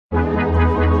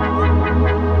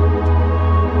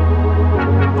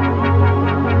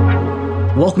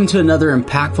Welcome to another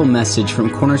impactful message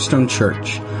from Cornerstone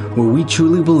Church, where we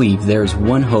truly believe there is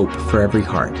one hope for every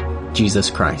heart, Jesus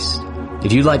Christ.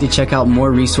 If you'd like to check out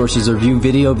more resources or view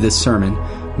video of this sermon,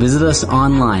 visit us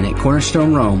online at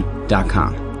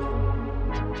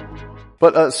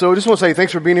cornerstonerome.com. So I just want to say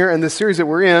thanks for being here in this series that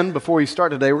we're in. Before we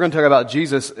start today, we're going to talk about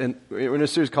Jesus, and we're in a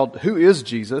series called Who is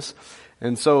Jesus?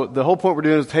 And so the whole point we're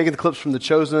doing is taking the clips from The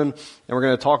Chosen, and we're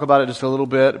going to talk about it just a little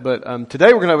bit. But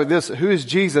today we're going to have this, who is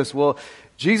Jesus? Well,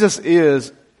 Jesus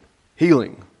is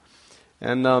healing.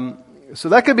 And so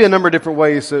that could be a number of different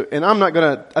ways. So, and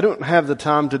I don't have the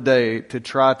time today to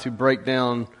try to break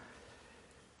down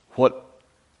what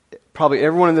probably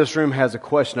everyone in this room has a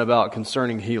question about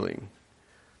concerning healing.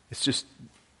 It's just,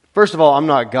 first of all, I'm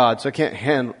not God, so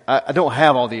I don't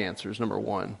have all the answers, number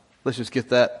one. Let's just get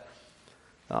that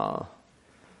kind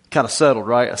of settled,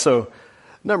 right? So,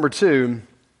 number two,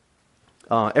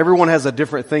 everyone has a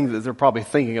different thing that they're probably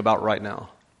thinking about right now.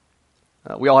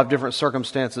 We all have different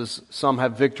circumstances. Some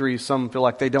have victory, some feel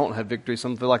like they don't have victory,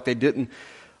 some feel like they didn't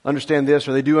understand this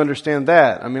or they do understand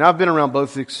that. I mean, I've been around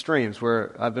both extremes,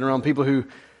 where I've been around people who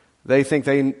they think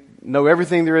they know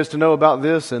everything there is to know about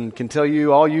this and can tell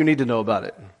you all you need to know about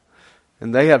it.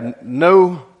 And they have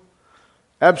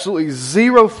absolutely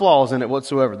zero flaws in it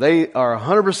whatsoever. They are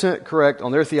 100% correct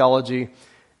on their theology.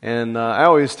 And I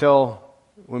always tell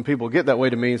when people get that way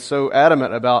to me, so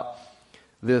adamant about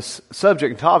this subject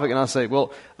and topic, and I say,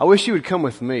 well, I wish you would come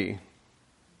with me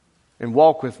and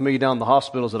walk with me down the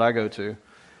hospitals that I go to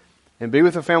and be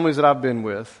with the families that I've been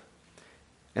with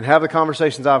and have the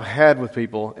conversations I've had with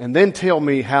people, and then tell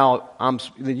me how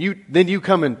then you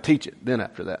come and teach it then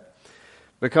after that.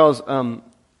 Because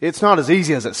it's not as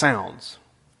easy as it sounds.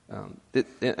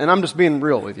 And I'm just being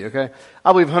real with you, okay?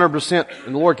 I believe 100%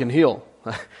 and the Lord can heal.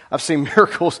 I've seen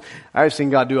miracles. I've seen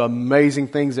God do amazing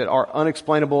things that are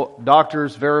unexplainable.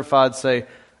 Doctors verified say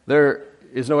there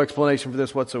is no explanation for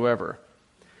this whatsoever.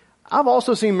 I've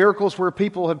also seen miracles where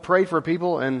people have prayed for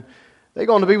people and they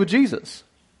go on to be with Jesus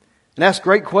and ask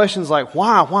great questions like,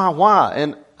 why?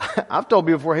 And I've told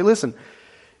people before, hey, listen,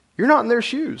 you're not in their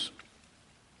shoes.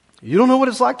 You don't know what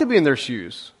it's like to be in their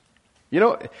shoes. You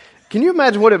know, can you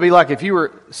imagine what it'd be like if you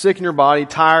were sick in your body,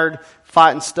 tired,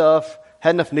 fighting stuff,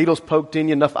 had enough needles poked in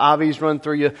you, enough IVs run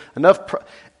through you,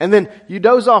 and then you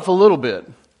doze off a little bit,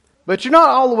 but you're not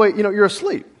all the way, you're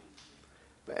asleep.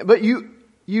 But you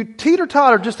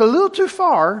teeter-totter just a little too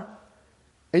far,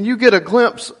 and you get a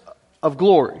glimpse of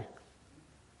glory.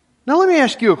 Now let me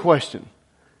ask you a question.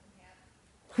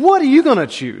 What are you going to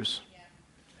choose?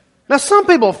 Now some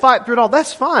people fight through it all,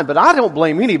 that's fine, but I don't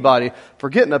blame anybody for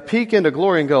getting a peek into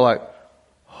glory and go like,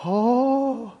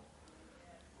 oh,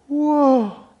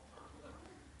 whoa.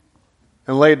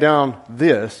 And lay down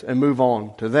this and move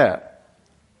on to that.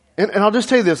 And I'll just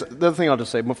tell you this, the other thing I'll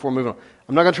just say before moving on.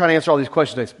 I'm not going to try to answer all these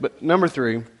questions today, but number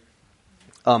three,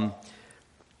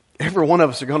 every one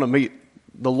of us are going to meet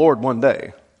the Lord one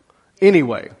day.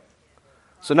 Anyway.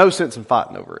 So no sense in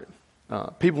fighting over it.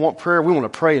 People want prayer. We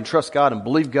want to pray and trust God and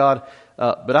believe God.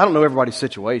 But I don't know everybody's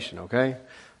situation, okay?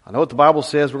 I know what the Bible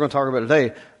says we're going to talk about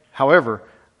today. However,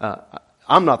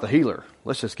 I'm not the healer.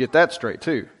 Let's just get that straight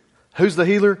too. Who's the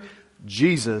healer?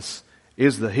 Jesus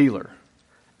is the healer.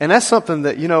 And that's something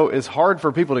that, is hard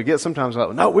for people to get sometimes.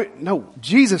 Like, no,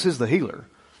 Jesus is the healer.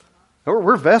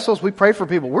 We're vessels. We pray for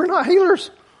people. We're not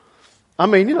healers. I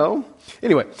mean,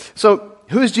 Anyway, so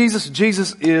who is Jesus?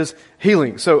 Jesus is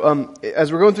healing. So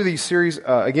as we're going through these series,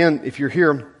 again, if you're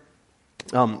here,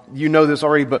 you know this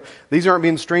already, but these aren't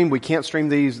being streamed. We can't stream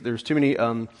these. There's too many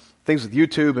things with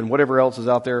YouTube and whatever else is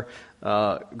out there.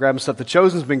 Grabbing stuff. The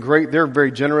Chosen's been great. They're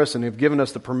very generous and have given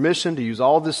us the permission to use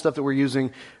all this stuff that we're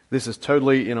using. This is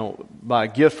totally, by a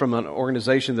gift from an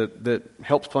organization that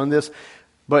helps fund this.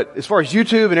 But as far as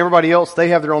YouTube and everybody else, they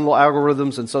have their own little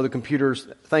algorithms, and so the computers,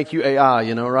 thank you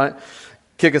AI, right?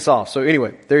 Kick us off. So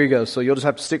anyway, there you go. So you'll just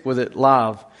have to stick with it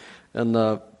live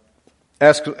and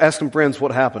ask some friends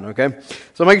what happened, okay?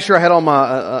 So making sure I had all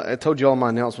I told you all my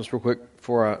announcements real quick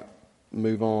before I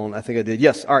move on. I think I did.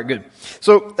 Yes. All right, good.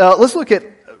 So let's look at,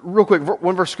 real quick,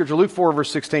 one verse of Scripture, Luke 4,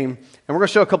 verse 16. And we're going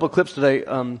to show a couple of clips today.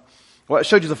 Well, I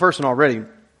showed you the first one already.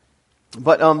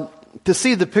 But to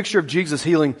see the picture of Jesus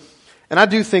healing, and I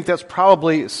do think that's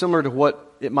probably similar to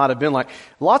what it might have been like.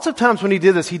 Lots of times when he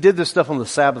did this stuff on the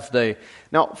Sabbath day.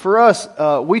 Now, for us,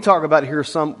 we talk about here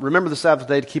remember the Sabbath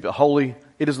day to keep it holy.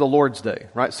 It is the Lord's day,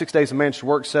 right? 6 days a man should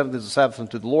work, 7th is the Sabbath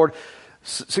unto the Lord.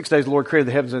 6 days the Lord created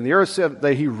the heavens and the earth, 7th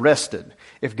day he rested.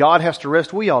 If God has to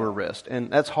rest, we ought to rest.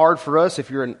 And that's hard for us. If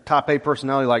you're a type A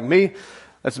personality like me,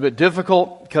 that's a bit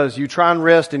difficult because you try and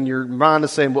rest and your mind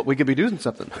is saying, well, we could be doing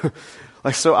something.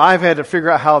 So I've had to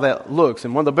figure out how that looks.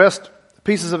 And one of the best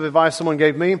pieces of advice someone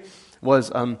gave me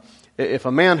was, if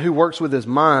a man who works with his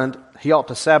mind, he ought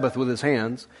to Sabbath with his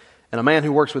hands, and a man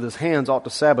who works with his hands ought to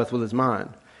Sabbath with his mind.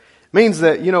 It means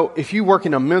that, if you work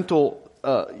in a mental,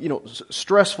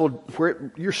 stressful,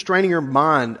 where you're straining your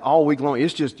mind all week long,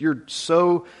 it's just, you're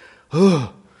so,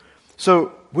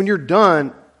 So when you're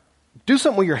done, do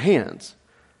something with your hands.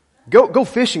 Go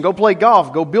fishing, go play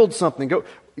golf, go build something,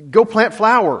 go plant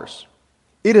flowers.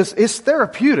 It's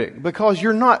therapeutic because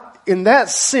you're not, in that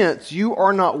sense, you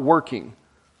are not working.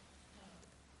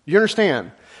 You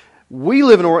understand? We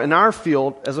live in our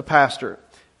field as a pastor.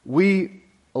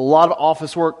 A lot of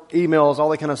office work, emails, all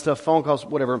that kind of stuff, phone calls,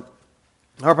 whatever.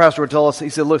 Our pastor would tell us, he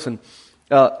said, listen,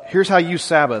 here's how you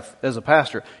Sabbath as a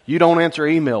pastor. You don't answer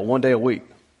email one day a week.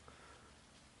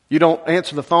 You don't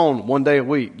answer the phone one day a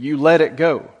week. You let it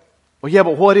go. Well, yeah,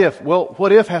 but what if? Well,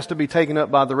 what if has to be taken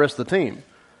up by the rest of the team.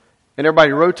 And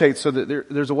everybody rotates so that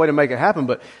there's a way to make it happen.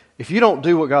 But if you don't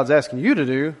do what God's asking you to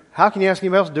do, how can you ask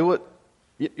anybody else to do it?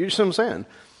 You see what I'm saying?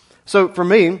 So for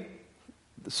me,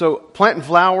 planting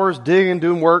flowers, digging,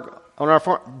 doing work on our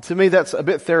farm, to me that's a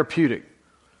bit therapeutic.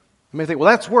 You may think, well,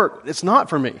 that's work. It's not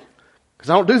for me. Because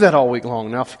I don't do that all week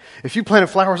long. Now, if you planted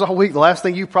flowers all week, the last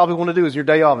thing you probably want to do is your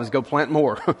day off is go plant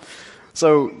more.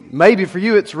 So maybe for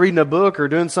you it's reading a book or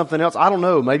doing something else. I don't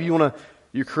know. Maybe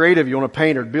you're creative, you want to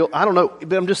paint or build. I don't know.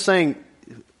 But I'm just saying,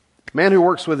 man who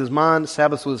works with his mind,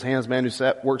 Sabbaths with his hands. Man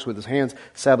who works with his hands,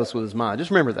 Sabbaths with his mind. Just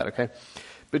remember that, okay?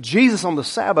 But Jesus on the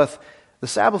Sabbath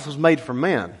was made for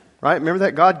man, right? Remember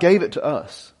that? God gave it to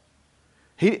us.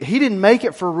 He didn't make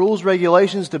it for rules,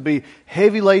 regulations to be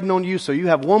heavy laden on you so you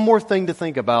have one more thing to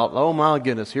think about. Oh my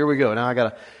goodness, here we go.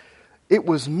 Now it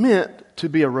was meant to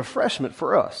be a refreshment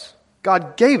for us.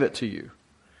 God gave it to you.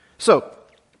 So,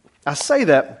 I say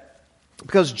that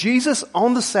because Jesus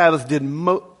on the Sabbath did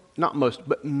not most,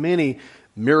 but many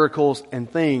miracles and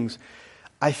things,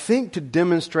 I think to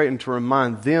demonstrate and to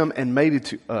remind them and maybe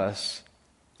to us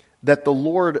that the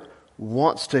Lord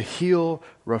wants to heal,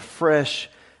 refresh,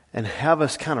 and have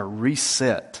us kind of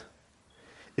reset.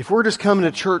 If we're just coming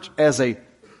to church as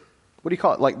what do you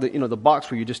call it? Like the box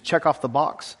where you just check off the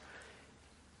box.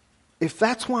 If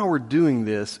that's why we're doing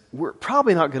this, we're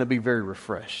probably not going to be very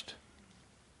refreshed.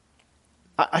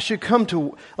 I should come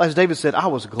to, as David said, I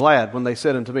was glad when they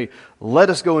said unto me, let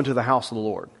us go into the house of the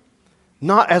Lord.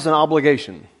 Not as an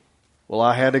obligation. Well,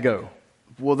 I had to go.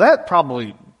 Well, that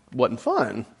probably wasn't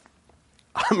fun.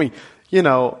 I mean,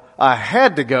 I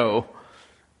had to go.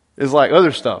 It's like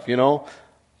other stuff,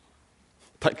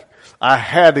 Like, I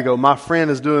had to go. My friend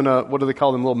is doing what do they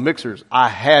call them, little mixers. I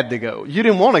had to go. You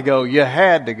didn't want to go. You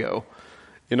had to go.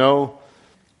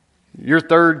 Your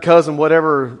third cousin,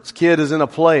 whatever's kid is in a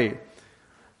play.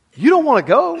 You don't want to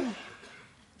go.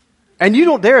 And you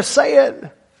don't dare say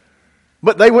it.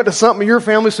 But they went to something in your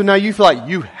family, so now you feel like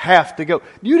you have to go.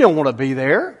 You don't want to be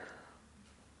there.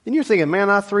 And you're thinking,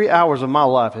 man, 3 hours of my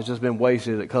life has just been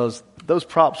wasted because those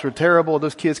props were terrible,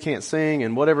 those kids can't sing,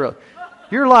 and whatever else.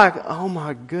 You're like, oh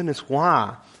my goodness,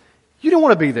 why? You don't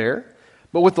want to be there.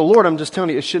 But with the Lord, I'm just telling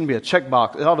you, it shouldn't be a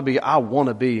checkbox. It ought to be, I want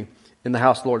to be in the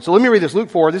house of the Lord. So let me read this. Luke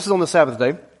 4, this is on the Sabbath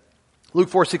day. Luke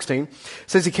 4:16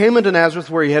 says, he came into Nazareth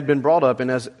where he had been brought up,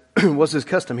 and as was his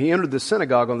custom, he entered the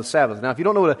synagogue on the Sabbath. Now, if you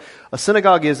don't know what a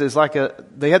synagogue is like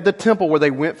they had the temple where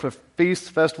they went for feasts,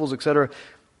 festivals, etc.,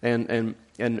 and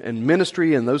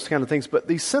ministry and those kind of things. But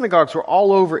these synagogues were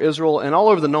all over Israel and all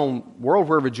over the known world,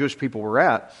 wherever Jewish people were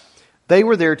at. They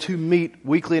were there to meet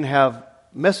weekly and have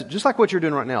message, just like what you're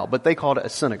doing right now, but they called it a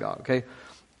synagogue, okay?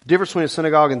 The difference between a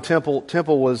synagogue and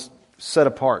temple was set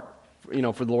apart,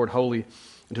 for the Lord, holy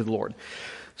and to the Lord.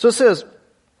 So it says,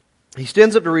 he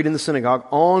stands up to read in the synagogue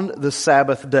on the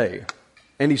Sabbath day.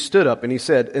 And he stood up and he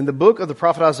said, and the book of the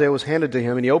prophet Isaiah was handed to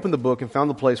him, and he opened the book and found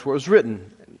the place where it was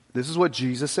written. This is what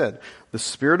Jesus said. The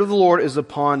Spirit of the Lord is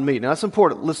upon me. Now that's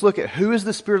important. Let's look at who is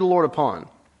the Spirit of the Lord upon?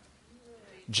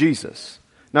 Jesus.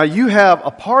 Now you have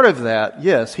a part of that.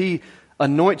 Yes, He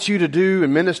anoints you to do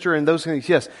and minister and those things.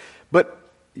 Yes. But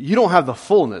you don't have the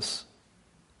fullness.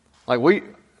 Let me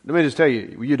just tell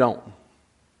you, you don't.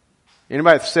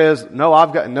 Anybody that says,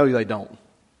 no, they don't.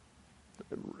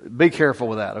 Be careful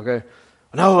with that, okay?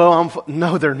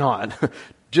 No, they're not.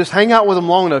 Just hang out with them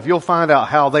long enough, you'll find out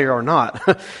how they are not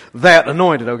that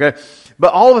anointed, okay?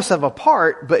 But all of us have a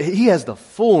part, but He has the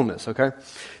fullness, okay?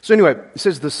 So anyway, it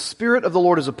says, the Spirit of the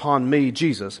Lord is upon me,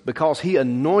 Jesus, because He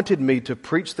anointed me to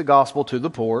preach the gospel to the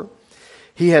poor.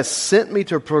 He has sent me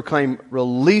to proclaim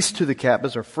release to the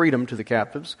captives, or freedom to the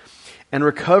captives, and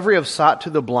recovery of sight to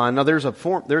the blind. Now there's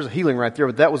a healing right there,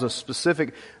 but that was a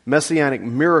specific messianic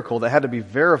miracle that had to be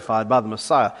verified by the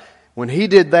Messiah. When he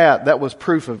did that, that was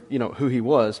proof of, who he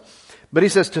was. But he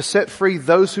says to set free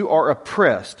those who are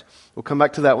oppressed. We'll come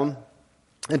back to that one.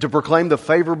 And to proclaim the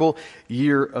favorable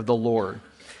year of the Lord.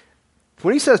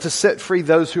 When he says to set free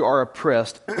those who are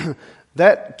oppressed,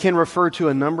 that can refer to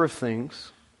a number of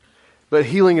things, but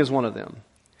healing is one of them.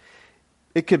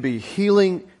 It could be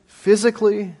healing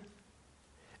physically.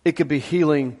 It could be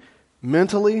healing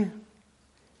mentally.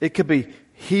 It could be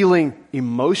healing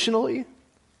emotionally.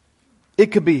 It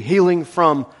could be healing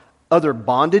from other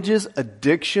bondages,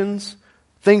 addictions,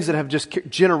 things that have just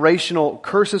generational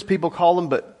curses, people call them,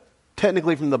 but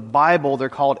technically from the Bible, they're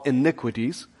called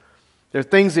iniquities. They're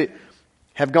things that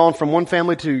have gone from one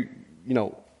family to,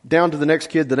 down to the next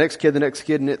kid, the next kid, the next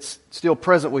kid, and it's still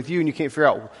present with you, and you can't figure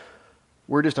out,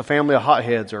 we're just a family of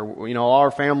hotheads, or,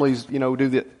 our families, do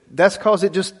that. That's because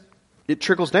it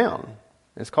trickles down.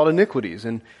 It's called iniquities.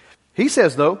 And he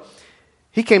says, though,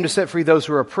 he came to set free those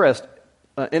who are oppressed.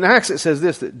 In Acts it says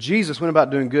this, that Jesus went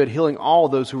about doing good, healing all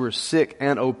those who were sick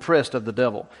and oppressed of the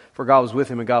devil. For God was with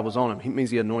him and God was on him. He means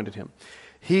he anointed him.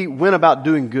 He went about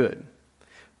doing good.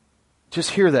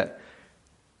 Just hear that.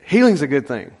 Healing's a good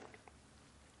thing.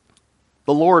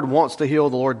 The Lord wants to heal.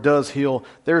 The Lord does heal.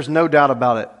 There's no doubt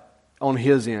about it on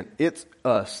his end. It's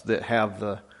us that have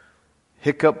the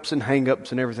hiccups and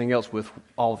hang-ups and everything else with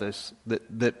all this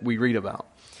that we read about.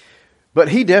 But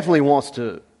he definitely wants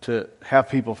to have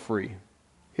people free.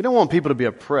 He don't want people to be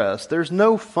oppressed. There's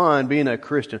no fun being a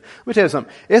Christian. Let me tell you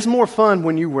something. It's more fun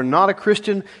when you were not a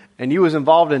Christian and you was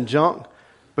involved in junk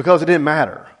because it didn't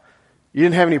matter. You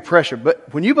didn't have any pressure.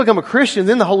 But when you become a Christian,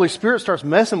 then the Holy Spirit starts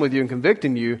messing with you and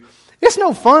convicting you. It's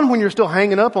no fun when you're still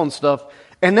hanging up on stuff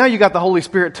and now you got the Holy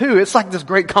Spirit too. It's like this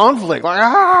great conflict.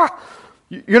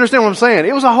 You understand what I'm saying?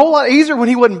 It was a whole lot easier when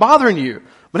he wasn't bothering you.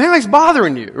 But now he's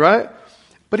bothering you, right?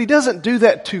 But he doesn't do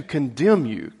that to condemn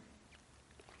you.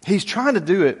 He's trying to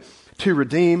do it to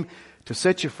redeem, to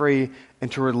set you free,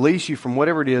 and to release you from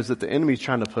whatever it is that the enemy's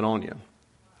trying to put on you.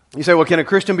 You say, well, can a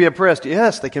Christian be oppressed?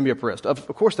 Yes, they can be oppressed. Of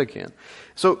course they can.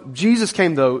 So Jesus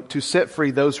came, though, to set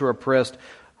free those who are oppressed,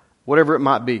 whatever it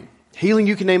might be. Healing,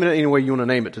 you can name it any way you want to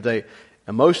name it today.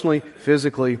 Emotionally,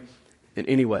 physically, in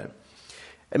any way.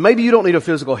 And maybe you don't need a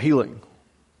physical healing.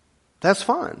 That's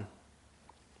fine.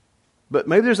 But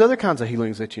maybe there's other kinds of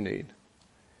healings that you need.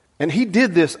 And he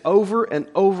did this over and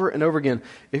over and over again.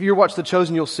 If you watch The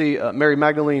Chosen, you'll see Mary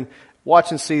Magdalene.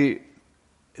 Watch and see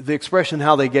the expression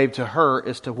how they gave to her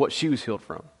as to what she was healed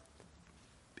from.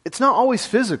 It's not always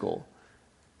physical.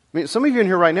 I mean, some of you in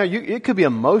here right now, it could be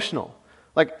emotional.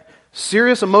 Like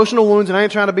serious emotional wounds, and I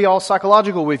ain't trying to be all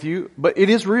psychological with you, but it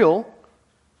is real.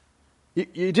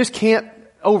 You just can't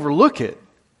overlook it.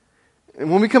 And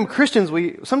when we become Christians,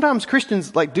 sometimes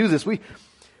Christians do this. We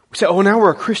say, oh, now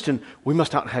we're a Christian. We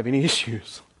must not have any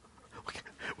issues.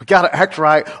 We got to act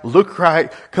right, look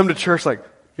right, come to church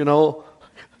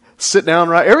sit down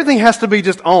right. Everything has to be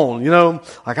just on,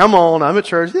 like I'm on, I'm at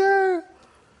church, yeah.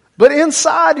 But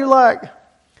inside you're like,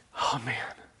 oh man,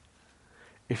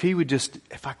 if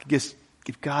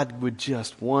God would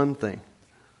just one thing.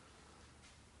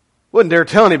 Wouldn't dare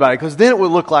tell anybody because then it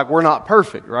would look like we're not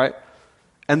perfect, right?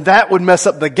 And that would mess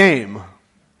up the game.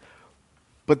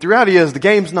 But the reality is the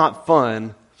game's not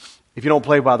fun if you don't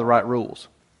play by the right rules.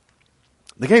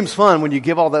 The game's fun when you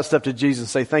give all that stuff to Jesus and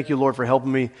say, thank you, Lord, for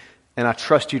helping me, and I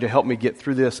trust you to help me get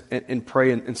through this and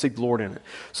pray and seek the Lord in it.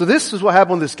 So this is what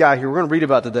happened with this guy here we're going to read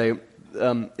about today.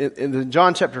 In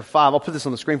John chapter 5, I'll put this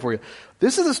on the screen for you.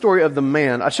 This is the story of the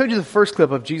man. I showed you the first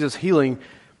clip of Jesus healing.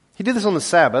 He did this on the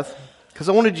Sabbath because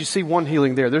I wanted you to see one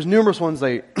healing there. There's numerous ones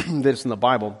that's in the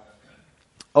Bible.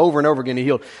 Over and over again he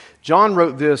healed. John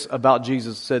wrote this about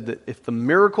Jesus, said that if the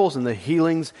miracles and the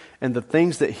healings and the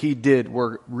things that he did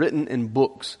were written in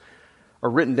books or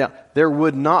written down, there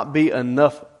would not be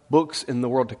enough books in the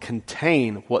world to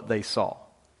contain what they saw.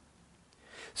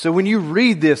 So when you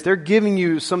read this, they're giving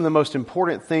you some of the most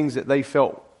important things that they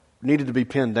felt needed to be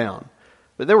pinned down.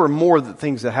 But there were more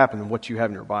things that happened than what you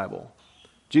have in your Bible.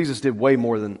 Jesus did way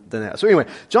more than that. So anyway,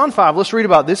 John 5, let's read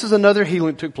about this. This is another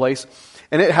healing that took place,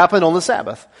 and it happened on the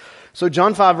Sabbath. So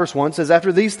John 5 verse 1 says,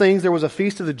 after these things there was a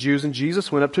feast of the Jews, and Jesus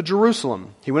went up to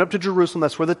Jerusalem. He went up to Jerusalem.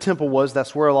 That's where the temple was.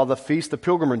 That's where a lot of the feasts, the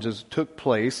pilgrimages took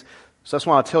place. So that's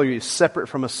why I tell you it's separate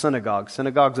from a synagogue.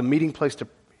 Synagogue's a meeting place to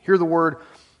hear the word.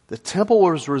 The temple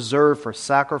was reserved for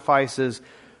sacrifices,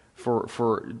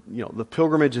 for the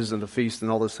pilgrimages and the feasts and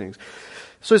all those things.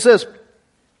 So it says,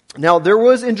 now there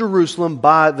was in Jerusalem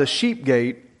by the sheep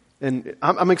gate, and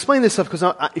I'm explaining this stuff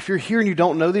because if you're here and you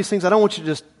don't know these things, I don't want you to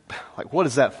just, what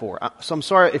is that for? So I'm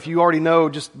sorry if you already know,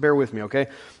 just bear with me, okay?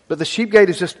 But the sheep gate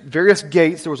is just various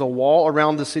gates. There was a wall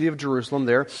around the city of Jerusalem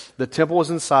there. The temple was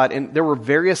inside, and there were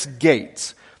various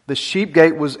gates. The sheep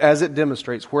gate was, as it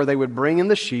demonstrates, where they would bring in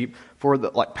the sheep for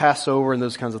like Passover and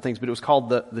those kinds of things. But it was called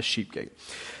the sheep gate.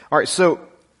 All right, so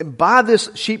by this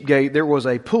sheep gate, there was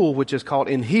a pool, which is called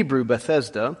in Hebrew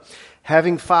Bethesda,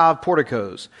 having 5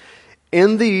 porticos.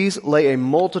 In these lay a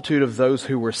multitude of those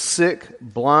who were sick,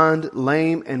 blind,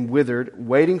 lame, and withered,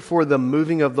 waiting for the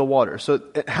moving of the water. So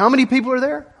how many people are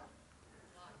there?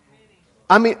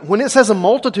 I mean, when it says a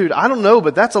multitude, I don't know,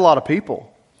 but that's a lot of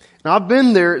people. Now, I've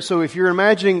been there, so if you're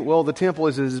imagining, well, the temple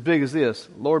is as big as this,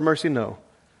 Lord mercy, no.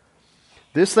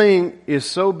 This thing is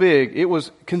so big, it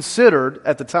was considered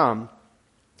at the time,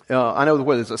 I know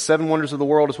what is it, 7 wonders of the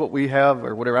world is what we have,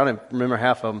 or whatever, I don't remember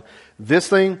half of them. This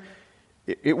thing,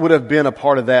 it would have been a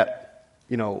part of that,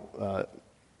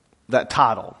 that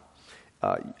title.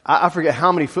 I forget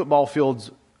how many football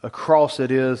fields across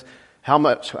it is, how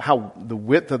the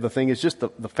width of the thing is, just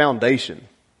the foundation.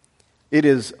 It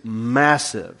is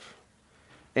massive.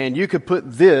 And you could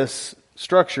put this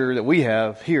structure that we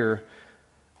have here,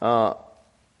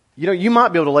 you might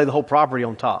be able to lay the whole property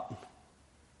on top.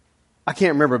 I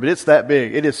can't remember, but it's that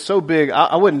big. It is so big,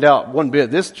 I wouldn't doubt one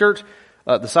bit. This church,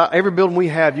 every building we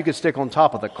have, you could stick on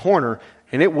top of the corner,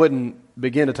 and it wouldn't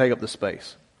begin to take up the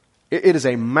space. It is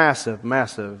a massive,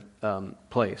 massive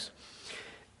place.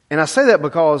 And I say that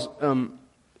because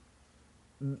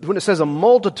when it says a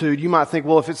multitude, you might think,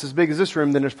 well, if it's as big as this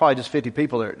room, then there's probably just 50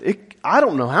 people there. I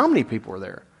don't know how many people are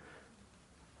there.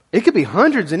 It could be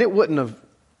hundreds, and it wouldn't have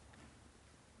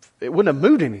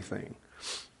moved anything.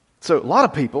 So a lot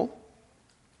of people.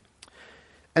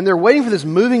 And they're waiting for this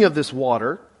moving of this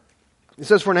water. It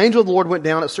says, for an angel of the Lord went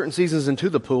down at certain seasons into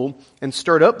the pool and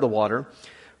stirred up the water.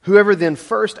 Whoever then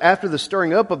first, after the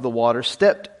stirring up of the water,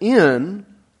 stepped in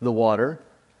the water.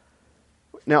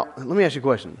 Now, let me ask you a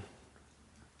question.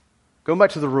 Going back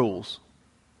to the rules,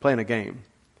 playing a game.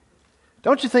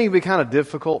 Don't you think it'd be kind of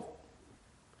difficult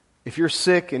if you're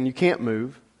sick and you can't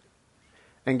move,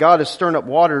 and God is stirring up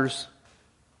waters,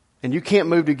 and you can't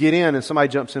move to get in, and somebody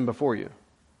jumps in before you?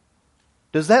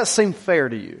 Does that seem fair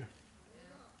to you?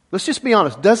 Let's just be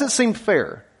honest. Does it seem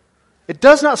fair? It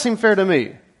does not seem fair to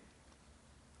me.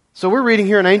 So we're reading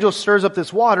here, an angel stirs up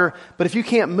this water, but if you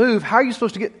can't move, how are you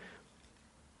supposed to get...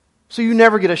 So you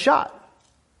never get a shot.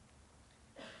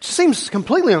 It just seems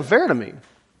completely unfair to me.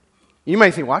 You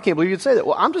may think, well, I can't believe you'd say that.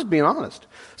 Well, I'm just being honest.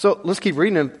 So let's keep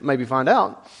reading and maybe find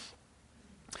out.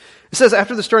 It says,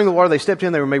 after the stirring of the water, they stepped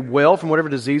in. They were made well from whatever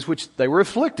disease which they were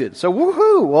afflicted. So,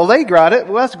 woohoo! Well, they got it.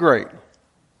 Well, that's great.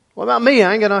 What about me?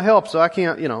 I ain't got no help, so I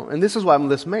can't, And this is why I'm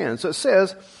this man. So it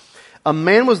says, a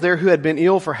man was there who had been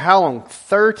ill for how long?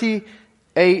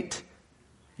 38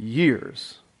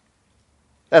 years.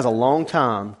 That's a long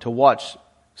time to watch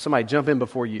somebody jump in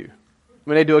before you.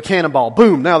 When they do a cannonball,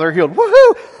 boom, now they're healed.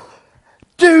 Woohoo!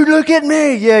 Dude, look at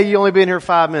me. Yeah, you only been here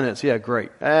 5 minutes. Yeah,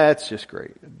 great. That's just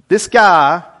great. This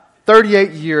guy,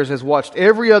 38 years, has watched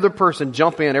every other person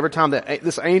jump in every time that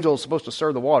this angel is supposed to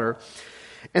stir the water.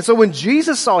 And so when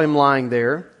Jesus saw him lying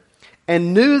there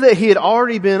and knew that he had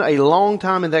already been a long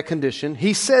time in that condition,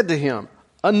 he said to him,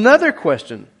 another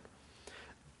question,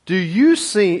 do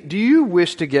you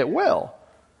wish to get well?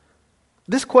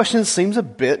 This question seems a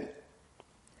bit,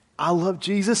 I love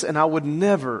Jesus and I would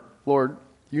never, Lord,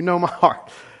 you know my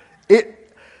heart.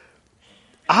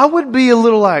 I would be a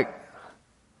little like,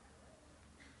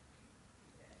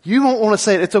 you won't want to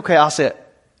say it, it's okay, I'll say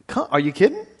it. Are you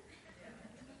kidding?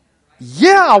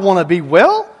 Yeah, I want to be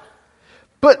well.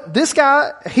 But this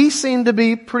guy, he seemed to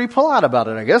be pretty polite about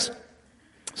it, I guess.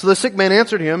 So the sick man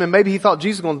answered him, and maybe he thought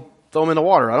Jesus was going to throw him in the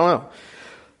water. I don't know.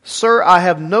 Sir, I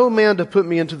have no man to put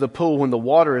me into the pool when the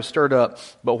water is stirred up,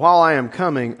 but while I am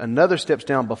coming, another steps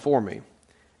down before me.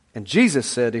 And Jesus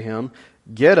said to him,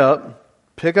 get up,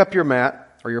 pick up your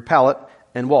mat, or your pallet,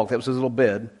 and walk. That was his little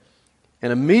bed.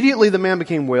 And immediately the man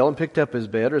became well and picked up his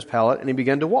bed or his pallet, and he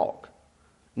began to walk.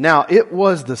 Now, it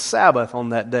was the Sabbath on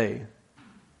that day.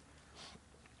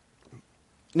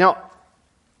 Now,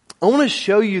 I want to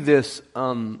show you this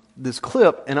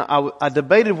clip, and I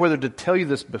debated whether to tell you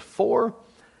this before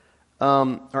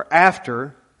or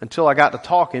after, until I got to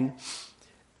talking.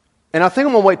 And I think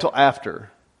I'm going to wait till after,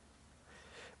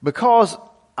 because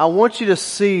I want you to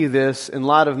see this in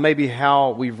light of maybe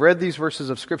how we've read these verses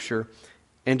of Scripture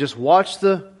and just watch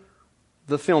the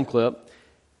film clip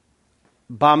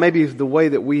by maybe the way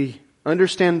that we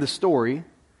understand the story,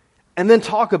 and then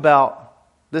talk about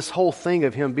this whole thing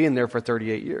of him being there for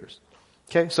 38 years.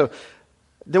 Okay, so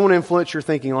don't want to influence your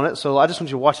thinking on it, so I just want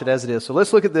you to watch it as it is. So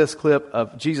let's look at this clip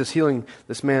of Jesus healing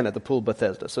this man at the pool of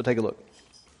Bethesda. So take a look.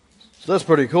 So that's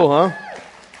pretty cool, huh?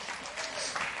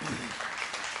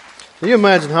 Can you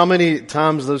imagine how many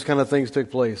times those kind of things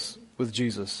took place with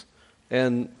Jesus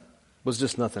and was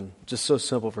just nothing, just so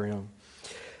simple for him?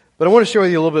 But I want to share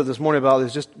with you a little bit this morning about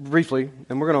this, just briefly,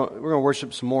 and we're gonna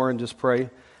worship some more and just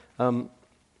pray.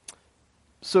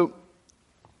 So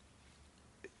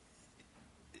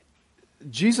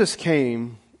Jesus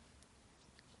came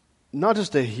not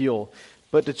just to heal,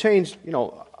 but to change,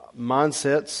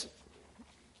 mindsets,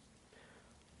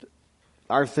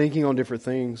 our thinking on different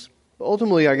things. But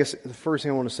ultimately, I guess the first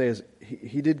thing I want to say is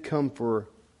he did come for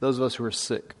those of us who are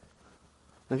sick.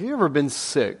 Now, if you've ever been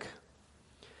sick,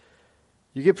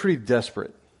 you get pretty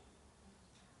desperate.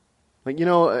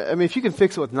 If you can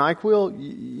fix it with NyQuil,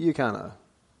 you kind of,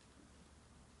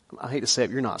 I hate to say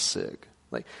it, you're not sick.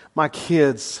 Like, my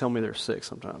kids tell me they're sick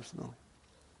sometimes.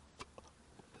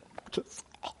 I'm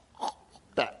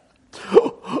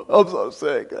so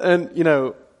sick. And,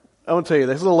 I want to tell you,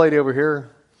 this little lady over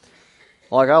here,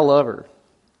 I love her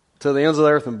to the ends of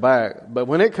the earth and back. But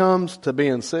when it comes to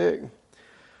being sick,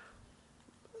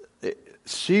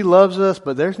 she loves us,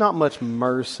 but there's not much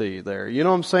mercy there. You know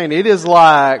what I'm saying? It is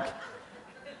like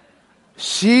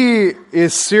she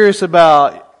is serious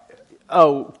about,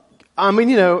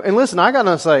 and listen, I got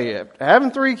to say,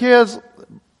 having 3 kids,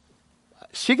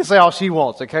 she can say all she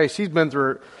wants, okay? She's been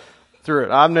through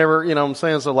it. I've never,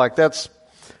 so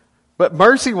but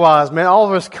mercy-wise, man, all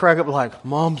of us crack up like,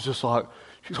 Mom's just like,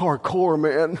 she's hardcore,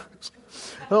 man.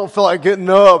 I don't feel like getting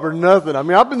up or nothing.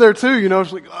 I've been there too,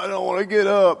 she's like, I don't want to get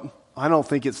up. I don't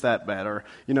think it's that bad. Or,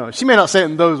 she may not say it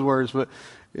in those words, but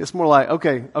it's more like,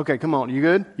 okay, come on. You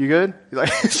good? You good?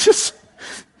 It's just,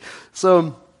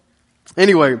 so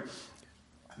anyway,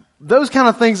 those kind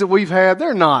of things that we've had,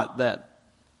 they're not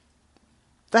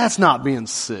that's not being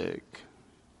sick.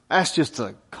 That's just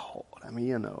a cold.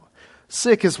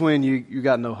 Sick is when you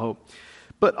got no hope.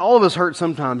 But all of us hurt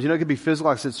sometimes. It could be physical,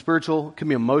 like I said, spiritual, it could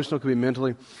be emotional, it could be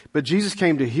mentally. But Jesus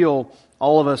came to heal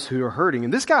all of us who are hurting.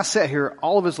 And this guy sat here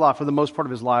all of his life, for the most part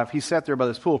of his life. He sat there by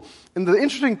this pool. And the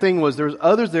interesting thing was there was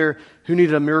others there who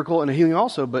needed a miracle and a healing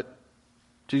also, but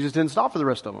Jesus didn't stop for the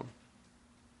rest of them.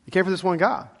 He came for this one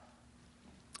guy.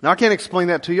 Now, I can't explain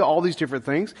that to you, all these different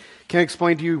things. Can't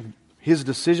explain to you his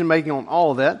decision-making on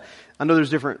all of that. I know there's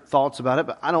different thoughts about it,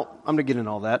 but I'm not getting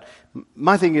into all that.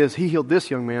 My thing is, he healed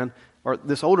this young man, or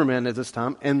this older man at this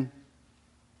time, and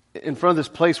in front of this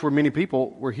place where many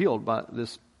people were healed by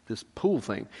this pool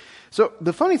thing. So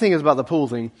the funny thing is about the pool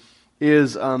thing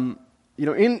is, in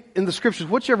the scriptures,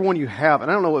 whichever one you have, and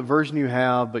I don't know what version you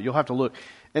have, but you'll have to look.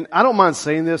 And I don't mind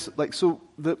saying this, so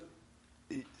the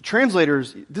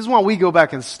translators, this is why we go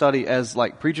back and study as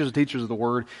preachers and teachers of the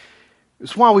Word.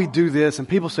 It's why we do this, and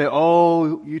people say,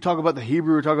 oh, you talk about the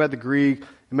Hebrew, you talk about the Greek, it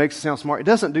makes it sound smart. It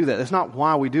doesn't do that. That's not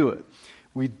why we do it.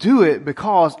 We do it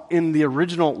because in the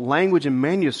original language and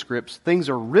manuscripts, things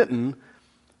are written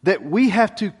that we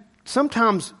have to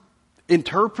sometimes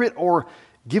interpret or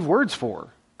give words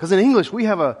for. Because in English, we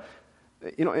have our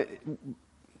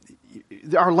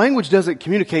language doesn't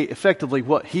communicate effectively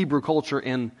what Hebrew culture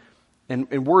and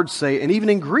words say, and even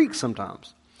in Greek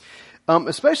sometimes.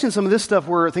 Especially in some of this stuff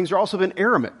where things are also in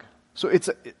Aramaic. So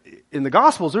in the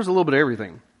Gospels, there's a little bit of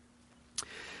everything.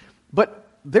 But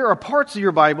there are parts of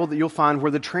your Bible that you'll find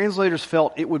where the translators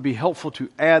felt it would be helpful to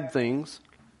add things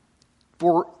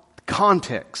for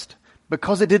context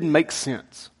because it didn't make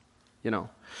sense. In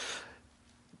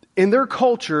their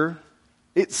culture,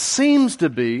 it seems to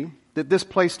be that this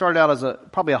place started out as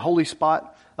probably a holy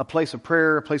spot, a place of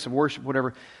prayer, a place of worship,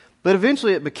 whatever. But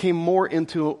eventually it became more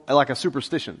into like a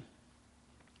superstition.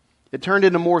 It turned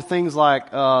into more things like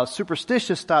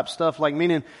superstitious type stuff,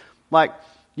 meaning the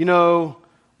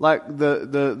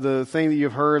thing that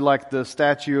you've heard, like the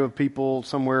statue of people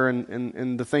somewhere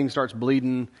and the thing starts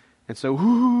bleeding. And so,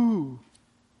 whoo,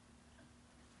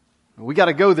 we got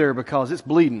to go there because it's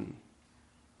bleeding.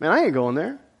 Man, I ain't going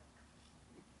there.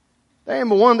 They ain't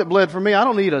the one that bled for me. I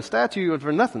don't need a statue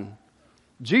for nothing.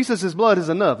 Jesus' blood is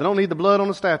enough. I don't need the blood on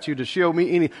the statue to show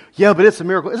me any. Yeah, but it's a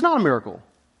miracle. It's not a miracle.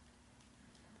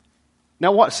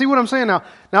 Now, see what I'm saying now?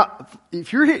 Now,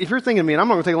 if you're thinking of me, and I'm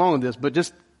not going to take long on this, but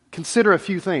just consider a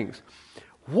few things.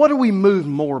 What are we moved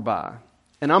more by?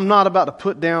 And I'm not about to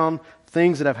put down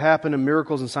things that have happened in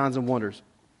miracles and signs and wonders.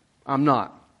 I'm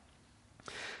not.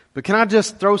 But can I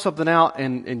just throw something out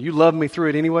and you love me through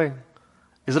it anyway?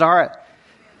 Is it all right?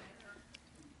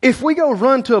 If we go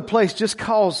run to a place just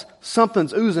cause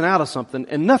something's oozing out of something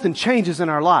and nothing changes in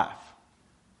our life,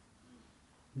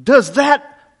 does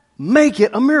that make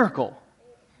it a miracle?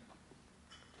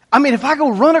 If I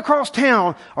go run across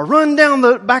town or run down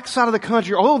the backside of the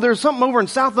country, there's something over in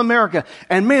South America,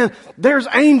 and man, there's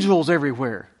angels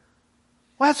everywhere.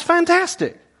 Well, that's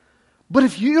fantastic. But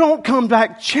if you don't come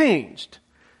back changed,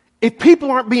 if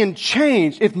people aren't being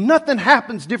changed, if nothing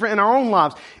happens different in our own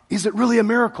lives, is it really a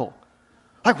miracle?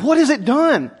 Like, what has it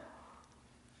done?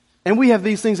 And we have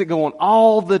these things that go on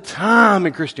all the time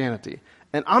in Christianity.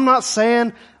 And I'm not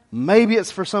saying maybe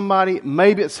it's for somebody,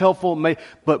 maybe it's helpful,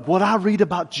 but what I read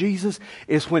about Jesus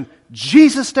is when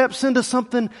Jesus steps into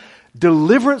something,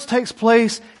 deliverance takes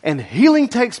place and healing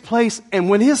takes place. And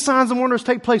when His signs and wonders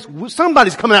take place,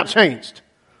 somebody's coming out changed.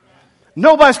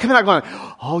 Nobody's coming out going,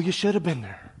 oh, you should have been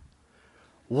there.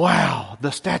 Wow,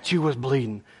 the statue was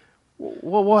bleeding.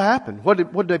 Well, what happened? What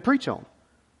did they preach on?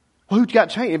 Well, who got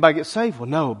changed? Anybody get saved? Well,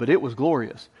 no, but it was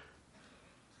glorious.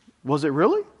 Was it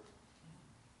really?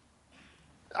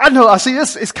 I know, I see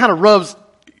this, it's kind of rubs,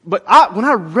 but when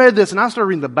I read this and I started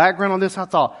reading the background on this, I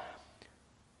thought,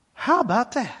 how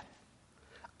about that?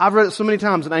 I've read it so many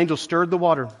times, an angel stirred the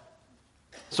water.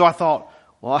 So I thought,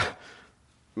 well,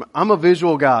 I'm a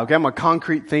visual guy, okay? I'm a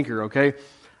concrete thinker, okay?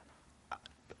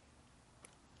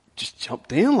 Just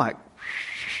jumped in like,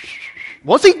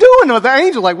 what's he doing with the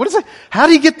angel? Like, what is it? How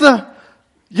do you get how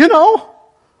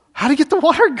do you get the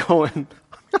water going?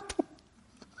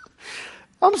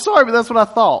 I'm sorry, but that's what I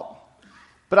thought.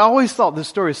 But I always thought this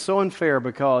story is so unfair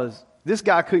because this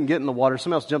guy couldn't get in the water.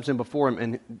 Someone else jumps in before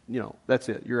him and, that's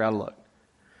it. You're out of luck.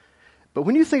 But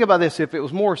when you think about this, if it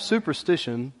was more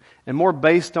superstition and more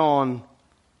based on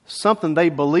something they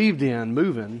believed in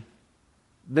moving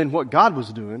than what God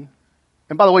was doing,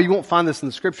 and by the way, you won't find this in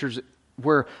the scriptures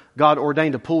where God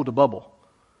ordained a pool to bubble.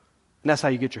 And that's how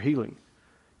you get your healing.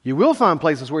 You will find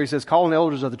places where He says, call on the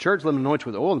elders of the church, let them anoint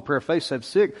you with oil, and the prayer of faith, save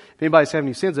sick. If anybody's having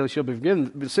any sins, they shall be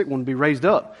forgiven. The sick one will be raised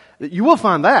up. You will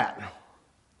find that.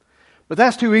 But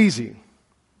that's too easy.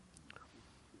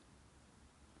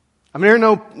 I mean,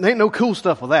 there ain't no cool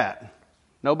stuff with that.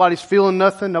 Nobody's feeling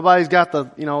nothing. Nobody's got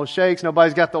the, shakes.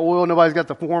 Nobody's got the oil. Nobody's got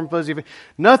the warm, fuzzy.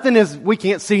 Nothing is, we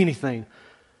can't see anything.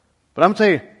 But I'm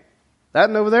telling you, that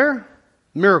one over there,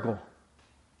 miracle.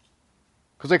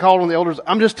 Because they called on the elders.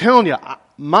 I'm just telling you,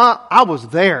 I was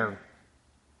there.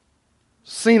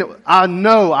 Seen it. I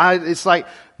know. It's like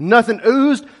nothing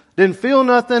oozed, didn't feel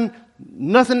nothing.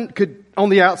 Nothing could, on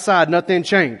the outside, nothing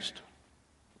changed.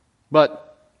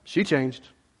 But she changed.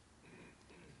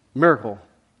 Miracle.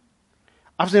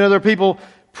 I've seen other people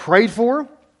prayed for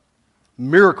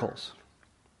miracles.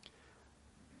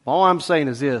 All I'm saying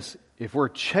is this. If we're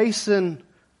chasing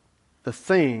the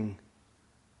thing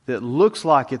that looks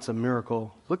like it's a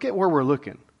miracle, look at where we're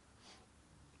looking.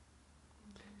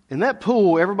 In that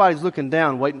pool, everybody's looking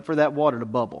down, waiting for that water to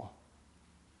bubble.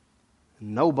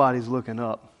 Nobody's looking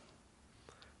up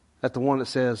at the one that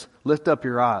says, lift up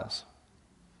your eyes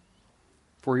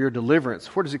for your deliverance.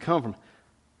 Where does it come from?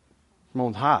 From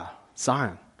on high,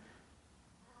 Zion.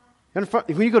 When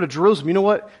you go to Jerusalem, you know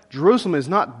what? Jerusalem is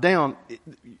not down,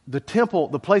 the temple,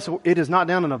 the place, it is not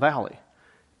down in a valley.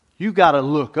 You got to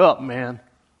look up, man.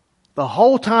 The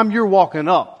whole time you're walking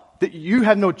up, you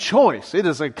have no choice. It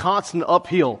is a constant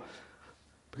uphill.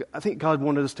 I think God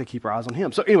wanted us to keep our eyes on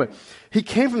Him. So anyway, He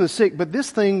came from the sick, but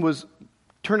this thing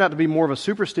turned out to be more of a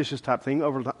superstitious type thing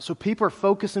over time. So people are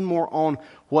focusing more on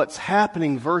what's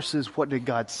happening versus what did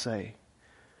God say.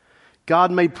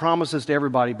 God made promises to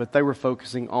everybody, but they were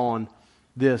focusing on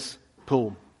this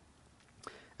pool.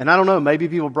 And I don't know, maybe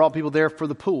people brought people there for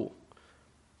the pool.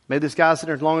 Maybe this guy sitting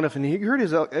there long enough and he heard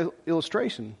his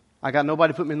illustration. I got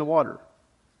nobody to put me in the water.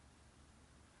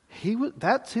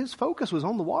 That's his focus was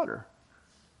on the water.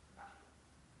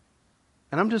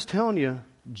 And I'm just telling you,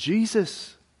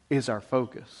 Jesus is our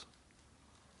focus.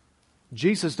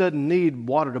 Jesus doesn't need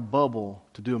water to bubble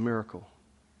to do a miracle.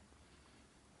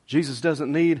 Jesus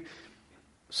doesn't need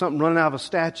something running out of a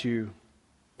statue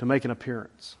to make an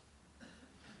appearance.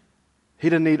 He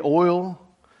doesn't need oil.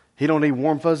 He don't need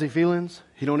warm, fuzzy feelings.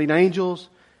 He don't need angels.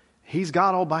 He's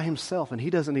God all by Himself, and He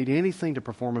doesn't need anything to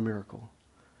perform a miracle.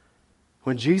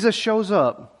 When Jesus shows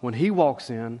up, when He walks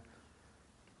in,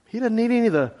 He doesn't need any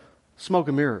of the smoke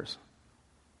and mirrors.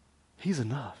 He's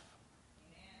enough.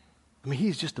 I mean,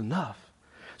 He's just enough.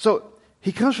 So,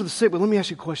 He comes for the sick, but let me ask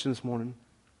you a question this morning.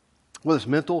 Whether it's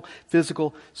mental,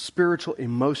 physical, spiritual,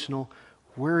 emotional,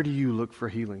 where do you look for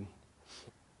healing?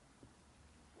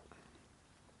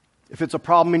 If it's a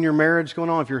problem in your marriage going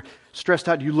on, if you're stressed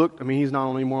out, He's not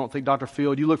on anymore, I don't think Dr.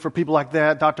 Phil. Do you look for people like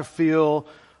that, Dr. Phil,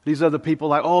 these other people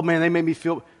like, oh man, they made me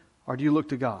feel, or do you look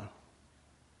to God?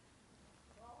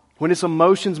 When it's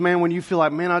emotions, man, when you feel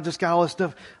like, man, I just got all this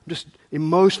stuff, I'm just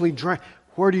emotionally drained,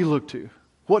 where do you look to?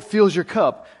 What fills your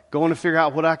cup? Going to figure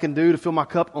out what I can do to fill my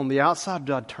cup on the outside,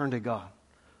 do I turn to God?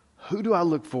 Who do I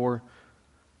look for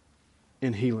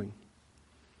in healing?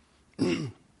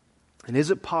 And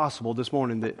is it possible this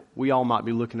morning that we all might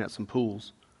be looking at some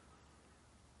pools,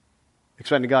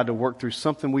 expecting God to work through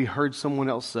something we heard someone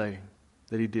else say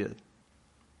that He did?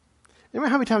 Remember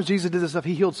how many times Jesus did this stuff?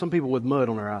 He healed some people with mud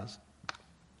on their eyes.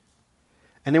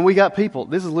 And then we got people,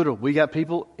 this is literal, we got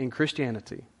people in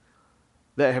Christianity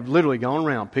that have literally gone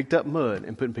around, picked up mud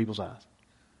and put in people's eyes.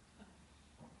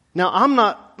 Now, I'm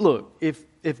not, look,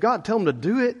 if God tell them to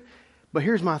do it, but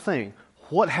here's my thing.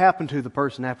 What happened to the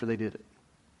person after they did it?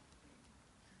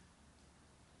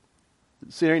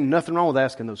 See, there ain't nothing wrong with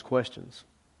asking those questions.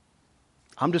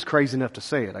 I'm just crazy enough to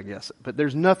say it, I guess. But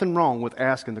there's nothing wrong with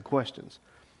asking the questions.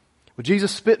 Well,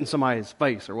 Jesus spit in somebody's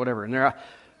face or whatever, and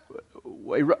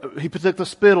he took the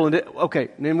spittle and and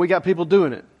then we got people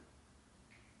doing it.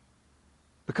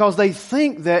 Because they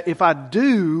think that if I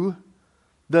do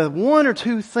the one or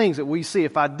two things that we see,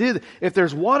 if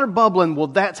there's water bubbling, well,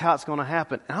 that's how it's going to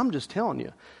happen. And I'm just telling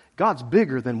you, God's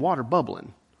bigger than water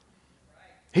bubbling.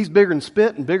 He's bigger than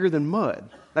spit and bigger than mud.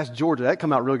 That's Georgia. That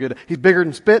come out real good. He's bigger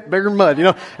than spit, bigger than mud. You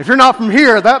know, if you're not from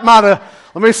here, that might have,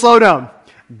 let me slow down.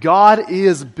 God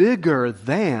is bigger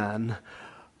than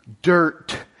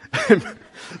dirt.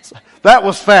 That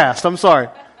was fast. I'm sorry.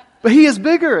 But He is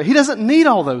bigger. He doesn't need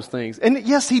all those things. And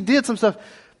yes, He did some stuff,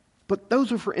 but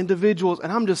those are for individuals.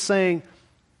 And I'm just saying,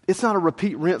 it's not a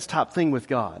repeat rinse type thing with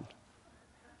God.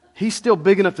 He's still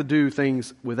big enough to do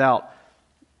things without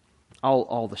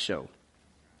all the show.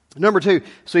 Number two,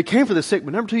 so He came for the sick,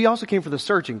 but number two, He also came for the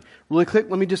searching. Really quick,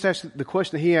 let me just ask the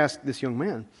question that He asked this young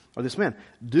man, or this man.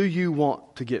 Do you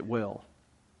want to get well?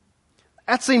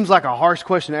 That seems like a harsh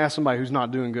question to ask somebody who's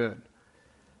not doing good.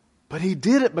 But He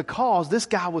did it because this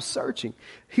guy was searching.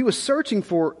 He was searching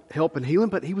for help and healing,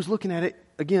 but he was looking at it,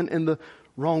 again, in the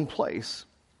wrong place.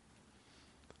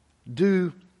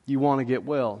 Do you want to get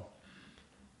well?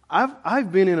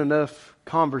 I've been in enough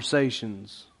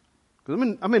conversations.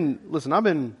 Because I've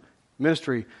been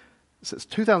ministry since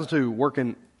 2002,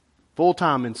 working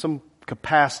full-time in some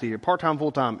capacity, or part-time,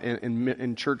 full-time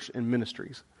in church and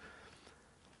ministries.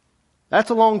 That's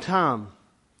a long time,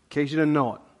 in case you didn't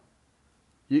know it.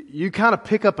 You kind of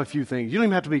pick up a few things. You don't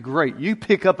even have to be great. You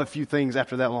pick up a few things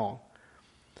after that long.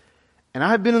 And I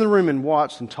have been in the room and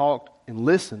watched and talked and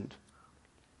listened.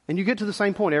 And you get to the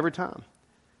same point every time.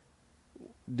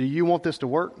 Do you want this to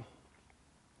work?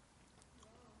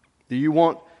 Do you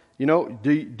want,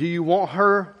 do you want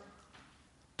her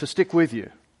to stick with you?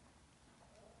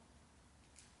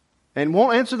 And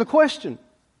won't answer the question.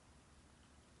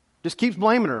 Just keeps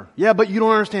blaming her. Yeah, but you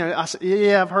don't understand. I said,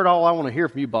 yeah, I've heard all I want to hear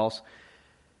from you, boss.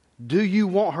 Do you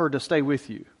want her to stay with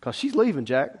you? Because she's leaving,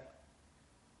 Jack.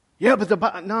 Yeah,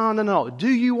 but no. Do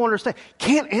you want her to stay?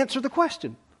 Can't answer the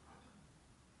question.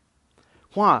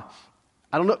 Why?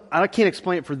 I don't know. I can't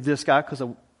explain it for this guy,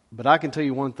 but I can tell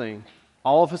you one thing.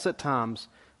 All of us at times,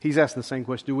 he's asking the same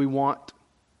question. Do we want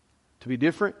to be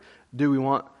different? Do we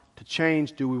want to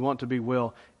change? Do we want to be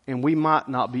well? And we might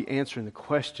not be answering the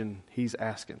question he's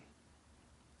asking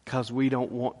because we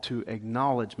don't want to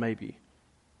acknowledge maybe.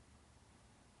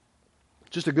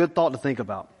 Just a good thought to think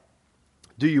about.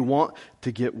 Do you want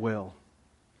to get well?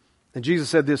 And Jesus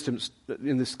said this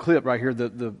in this clip right here,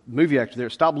 the movie actor there,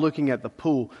 stop looking at the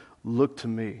pool, look to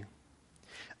me.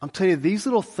 I'm telling you, these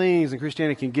little things in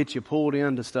Christianity can get you pulled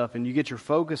into stuff, and you get your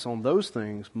focus on those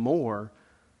things more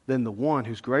than the one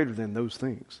who's greater than those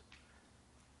things.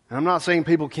 And I'm not saying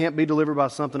people can't be delivered by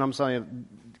something. I'm saying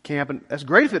it can't happen. That's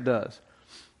great if it does.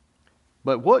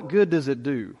 But what good does it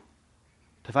do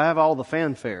if I have all the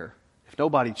fanfare if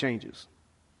nobody changes?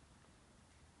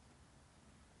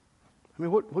 I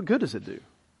mean, what good does it do?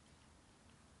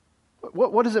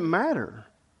 What does it matter?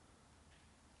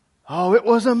 Oh, it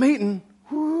was a meeting.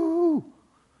 Woo!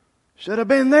 Should have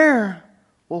been there.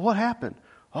 Well, what happened?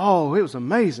 Oh, it was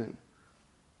amazing.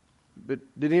 But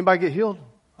did anybody get healed?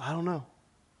 I don't know.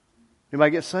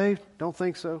 Anybody get saved? Don't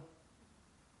think so.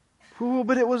 Ooh,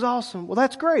 but it was awesome. Well,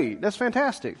 that's great. That's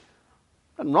fantastic.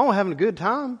 Nothing wrong with having a good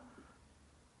time.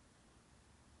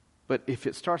 But if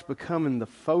it starts becoming the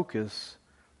focus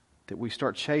that we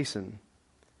start chasing,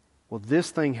 well,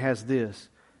 this thing has this,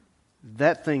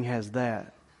 that thing has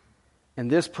that.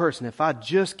 And this person, if I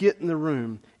just get in the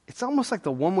room, it's almost like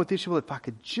the one with issue. If I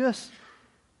could just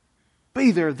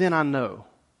be there, then I know.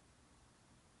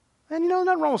 And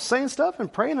nothing wrong with saying stuff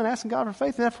and praying and asking God for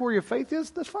faith, and that's where your faith is,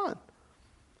 that's fine.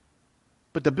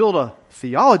 But to build a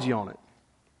theology on it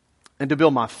and to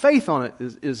build my faith on it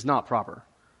is not proper.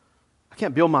 I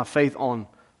can't build my faith on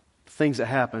things that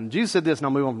happen. Jesus said this, and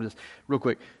I'll move on from this real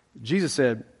quick. Jesus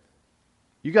said,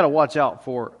 you got to watch out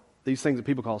for these things that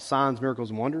people call signs, miracles,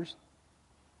 and wonders,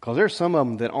 because there's some of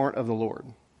them that aren't of the Lord.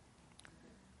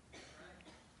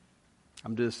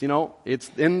 I'm just,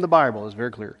 it's in the Bible. It's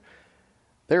very clear.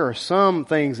 There are some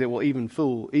things that will even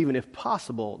fool, even if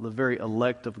possible, the very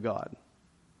elect of God.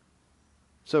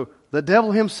 So the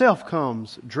devil himself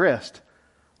comes dressed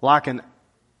like an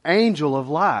angel of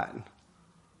light.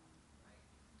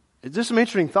 It's just some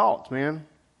interesting thoughts, man.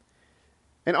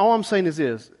 And all I'm saying is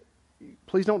this.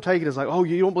 Please don't take it as like, oh,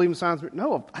 you don't believe in signs.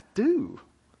 No, I do.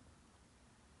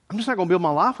 I'm just not going to build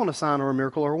my life on a sign or a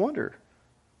miracle or a wonder.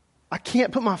 I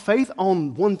can't put my faith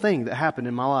on one thing that happened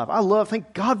in my life.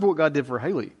 Thank God for what God did for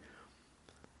Haley.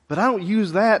 But I don't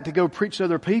use that to go preach to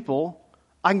other people.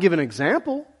 I can give an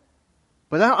example.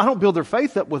 But I don't build their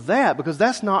faith up with that, because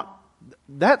that's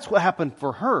what happened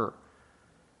for her.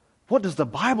 What does the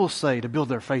Bible say to build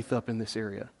their faith up in this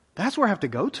area? That's where I have to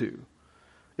go to.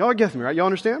 Y'all are getting me, right? Y'all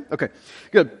understand? Okay,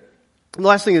 good. And the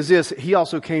last thing is this. He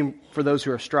also came for those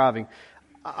who are striving.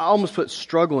 I almost put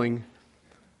struggling,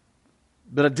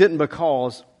 but I didn't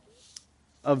because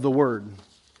of the word.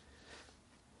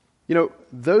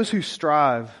 Those who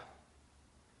strive,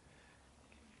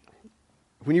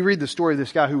 when you read the story of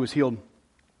this guy who was healed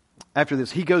after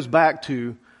this, he goes back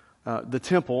to the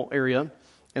temple area,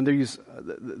 and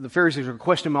the Pharisees are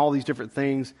questioning him all these different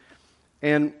things.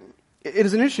 And it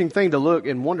is an interesting thing to look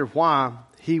and wonder why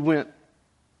he went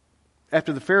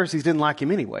after the Pharisees didn't like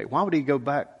him anyway. Why would he go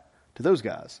back to those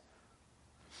guys?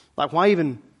 Like, why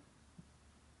even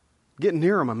get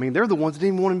near them? I mean, they're the ones that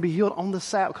didn't want him to be healed on the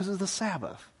Sabbath, because it's the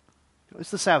Sabbath.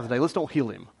 It's the Sabbath day. Let's don't heal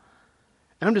him.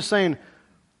 And I'm just saying,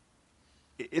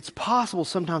 it's possible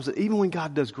sometimes that even when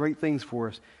God does great things for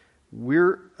us,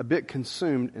 we're a bit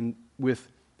consumed with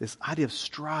this idea of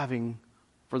striving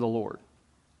for the Lord.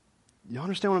 You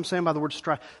understand what I'm saying by the word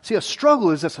strive? See, a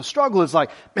struggle is this. A struggle is like,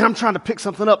 man, I'm trying to pick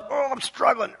something up. Oh, I'm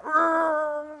struggling.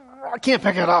 I can't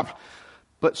pick it up.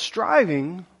 But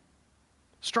striving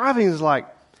is like,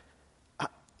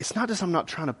 it's not just I'm not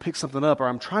trying to pick something up or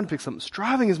I'm trying to pick something.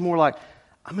 Striving is more like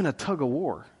I'm in a tug of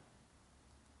war.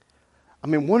 I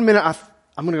mean, 1 minute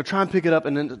I'm going to try and pick it up,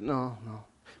 and then no.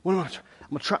 What am I? I'm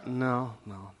going to try. No.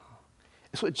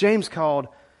 It's what James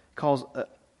calls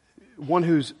one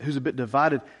who's a bit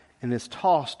divided and is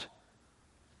tossed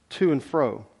to and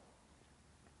fro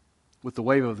with the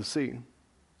wave of the sea. And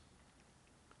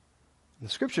the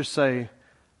scriptures say,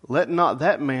 "Let not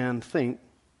that man think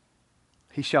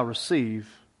he shall receive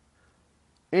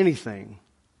anything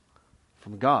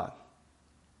from God."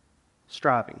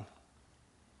 Striving.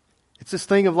 It's this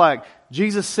thing of like,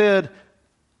 Jesus said,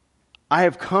 "I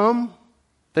have come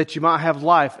that you might have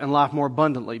life and life more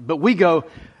abundantly." But we go,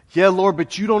 "Yeah, Lord,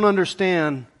 but you don't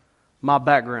understand my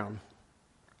background."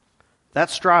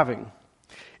 That's striving.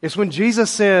 It's when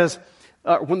Jesus says,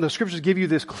 when the scriptures give you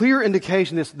this clear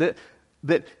indication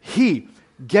that He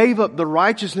gave up the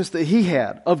righteousness that He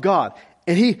had of God,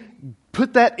 and He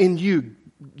put that in you.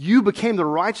 You became the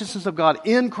righteousness of God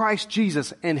in Christ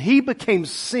Jesus, and He became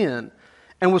sin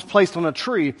and was placed on a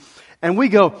tree. And we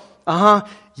go,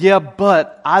 yeah,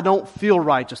 but I don't feel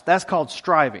righteous. That's called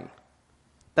striving.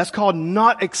 That's called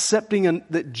not accepting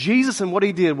that Jesus and what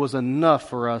He did was enough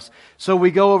for us. So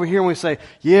we go over here and we say,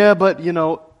 yeah, but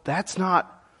that's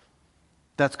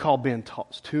called being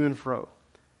tossed to and fro.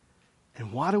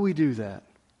 And why do we do that?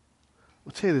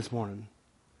 I'll tell you this morning.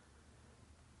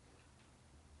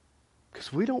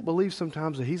 Because we don't believe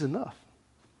sometimes that He's enough.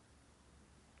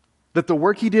 That the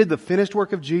work He did, the finished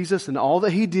work of Jesus, and all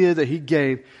that He did, that He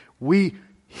gave, we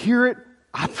hear it,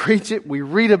 I preach it, we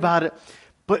read about it.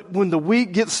 But when the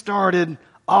week gets started,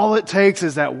 all it takes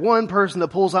is that one person that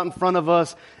pulls out in front of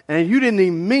us, and you didn't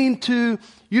even mean to,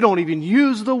 you don't even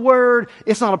use the word,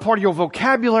 it's not a part of your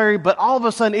vocabulary, but all of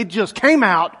a sudden it just came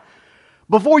out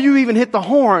before you even hit the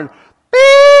horn.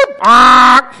 Beep!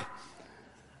 Ah!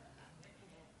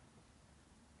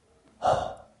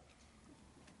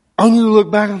 And you look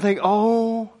back and think,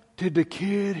 oh, did the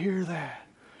kid hear that?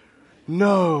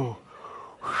 No.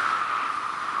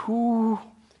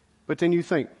 But then you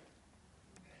think,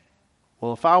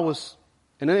 well, if I was,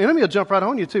 and the enemy will jump right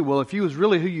on you too. Well, if you was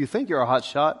really who you think you're a hot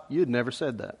shot, you'd never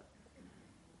said that.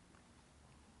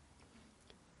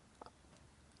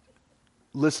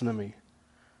 Listen to me.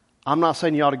 I'm not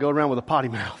saying you ought to go around with a potty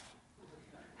mouth.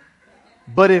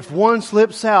 But if one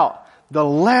slips out, the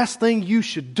last thing you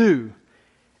should do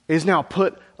is now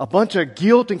put a bunch of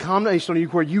guilt and condemnation on you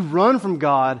where you run from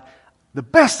God. The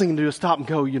best thing to do is stop and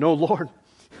go, Lord,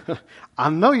 I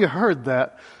know you heard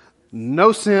that.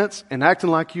 No sense in acting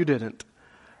like you didn't.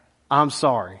 I'm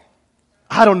sorry.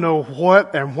 I don't know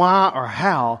what and why or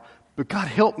how, but God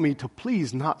help me to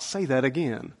please not say that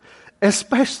again.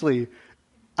 Especially,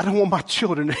 I don't want my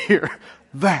children to hear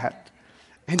that.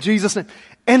 In Jesus' name.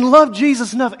 And love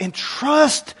Jesus enough and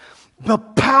trust The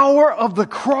power of the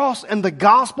cross and the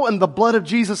gospel and the blood of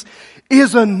Jesus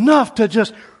is enough to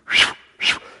just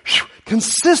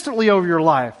consistently over your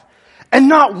life. And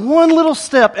not one little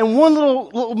step and one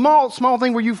little small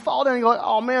thing where you fall down and you're like,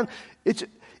 oh man,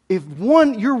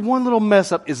 your one little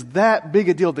mess up is that big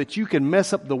a deal that you can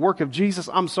mess up the work of Jesus,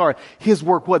 I'm sorry, His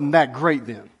work wasn't that great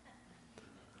then.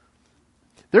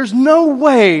 There's no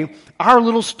way our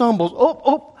little stumbles,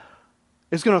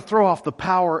 is going to throw off the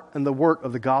power and the work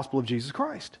of the gospel of Jesus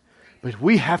Christ. But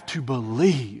we have to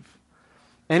believe.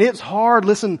 And it's hard.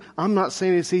 Listen, I'm not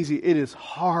saying it's easy. It is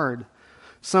hard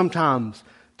sometimes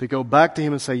to go back to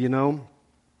Him and say,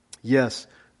 yes,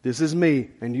 this is me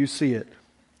and you see it.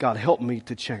 God, help me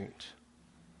to change.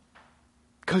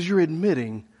 Because you're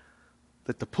admitting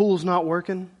that the pool's not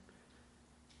working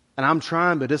and I'm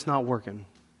trying, but it's not working.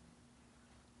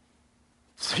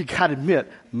 So you got to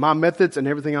admit, my methods and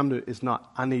everything I'm doing is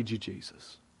not. I need you,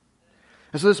 Jesus.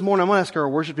 And so this morning, I'm going to ask our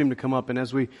worship team to come up. And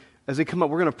as they come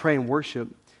up, we're going to pray and worship.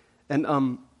 And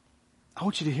I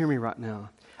want you to hear me right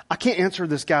now. I can't answer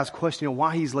this guy's question on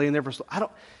why he's laying there for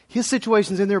his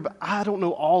situation's in there, but I don't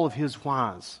know all of his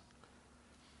whys.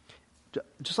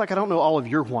 Just like I don't know all of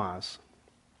your whys.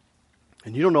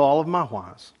 And you don't know all of my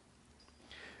whys.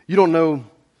 You don't know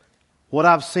what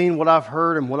I've seen, what I've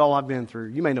heard, and what all I've been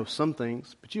through. You may know some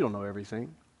things, but you don't know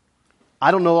everything.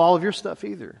 I don't know all of your stuff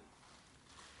either.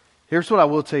 Here's what I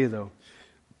will tell you though.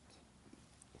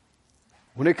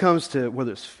 When it comes to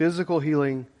whether it's physical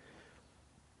healing,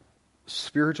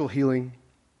 spiritual healing,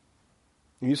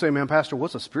 and you say, man, Pastor,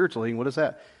 what's a spiritual healing? What is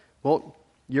that? Well,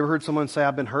 you ever heard someone say,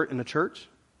 I've been hurt in the church?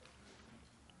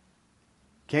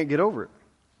 Can't get over it.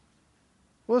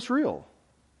 Well, it's real.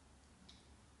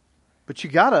 But you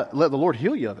got to let the Lord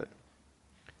heal you of it.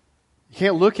 You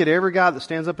can't look at every guy that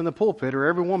stands up in the pulpit or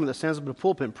every woman that stands up in the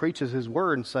pulpit and preaches His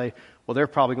word and say, well, they're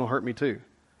probably going to hurt me too.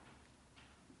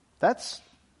 That's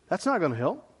not going to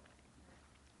help.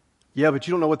 Yeah, but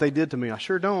you don't know what they did to me. I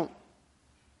sure don't.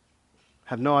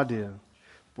 Have no idea.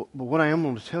 But what I am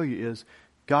going to tell you is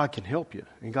God can help you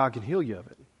and God can heal you of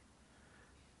it.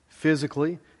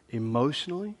 Physically,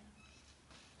 emotionally,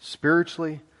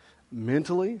 spiritually,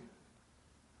 mentally.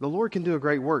 The Lord can do a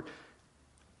great work.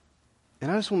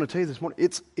 And I just want to tell you this morning,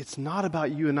 it's not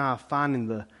about you and I finding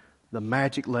the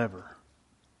magic lever.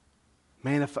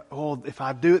 Man, if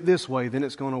I do it this way, then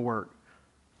it's going to work.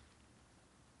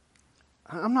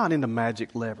 I'm not into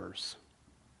magic levers.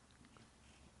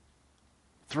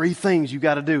 3 things you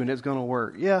got to do and it's going to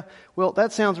work. Yeah, well,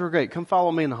 that sounds real great. Come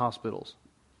follow me in the hospitals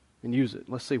and use it.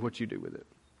 Let's see what you do with it.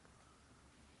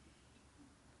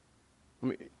 I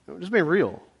mean, just being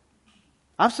real.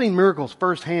 I've seen miracles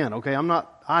firsthand, okay?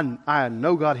 I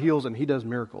know God heals and He does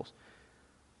miracles.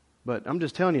 But I'm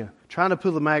just telling you, trying to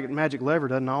pull the magic lever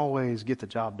doesn't always get the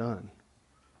job done.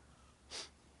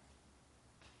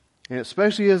 And it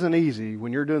especially isn't easy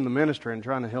when you're doing the ministry and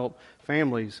trying to help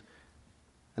families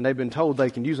and they've been told they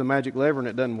can use a magic lever and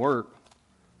it doesn't work.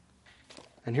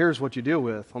 And here's what you deal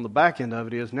with. On the back end of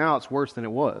it is now it's worse than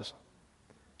it was.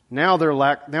 Now they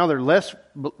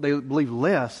believe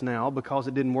less now because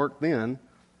it didn't work then.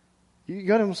 You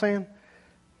got what I'm saying?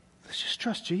 Let's just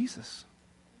trust Jesus.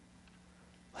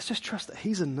 Let's just trust that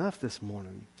He's enough this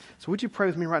morning. So would you pray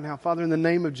with me right now? Father, in the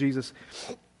name of Jesus,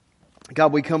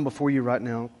 God, we come before you right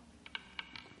now.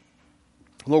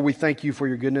 Lord, we thank you for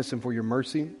your goodness and for your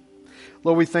mercy.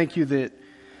 Lord, we thank you that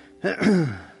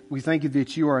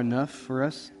you are enough for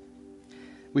us.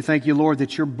 We thank you, Lord,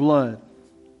 that your blood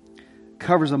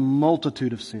covers a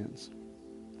multitude of sins.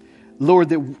 Lord,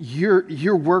 that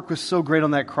your work was so great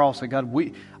on that cross that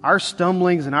God, our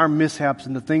stumblings and our mishaps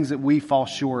and the things that we fall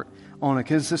short on a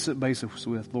consistent basis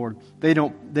with, Lord, they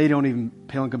don't even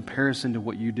pale in comparison to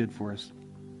what you did for us.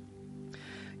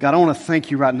 God, I want to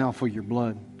thank you right now for your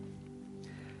blood.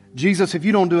 Jesus, if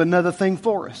you don't do another thing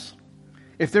for us,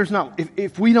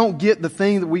 if we don't get the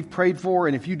thing that we've prayed for,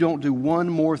 and if you don't do one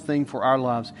more thing for our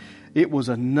lives, it was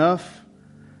enough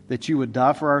that you would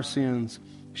die for our sins,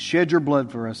 shed your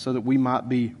blood for us so that we might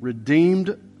be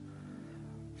redeemed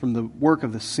from the work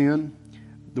of the sin,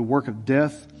 the work of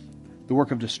death, the work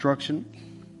of destruction.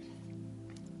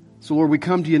 So Lord, we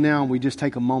come to you now and we just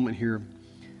take a moment here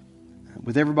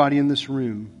with everybody in this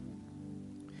room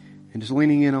and just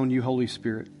leaning in on you, Holy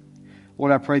Spirit.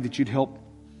 Lord, I pray that you'd help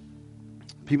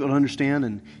people to understand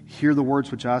and hear the words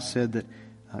which I said that,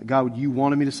 God, you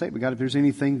wanted me to say. But God, if there's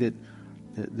anything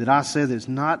that I said that's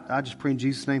not, I just pray in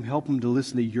Jesus' name, help them to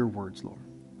listen to your words, Lord.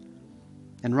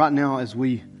 And right now, as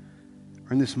we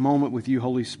are in this moment with you,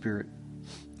 Holy Spirit,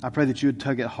 I pray that you would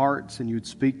tug at hearts and you would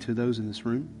speak to those in this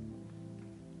room.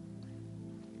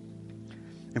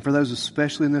 And for those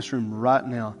especially in this room right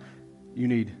now you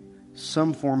need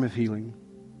some form of healing,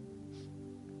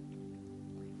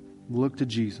 look to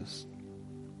Jesus.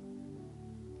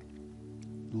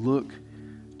 Look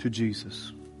to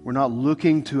Jesus. We're not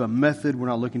looking to a method. We're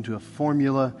not looking to a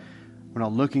formula. We're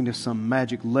not looking to some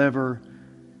magic lever.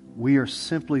 We are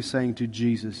simply saying to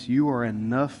Jesus, you are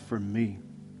enough for me.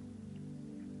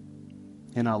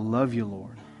 And I love you,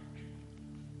 Lord.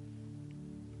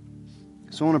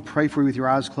 So I want to pray for you with your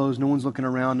eyes closed. No one's looking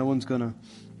around. No one's going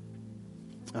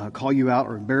to call you out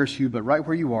or embarrass you. But right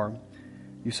where you are,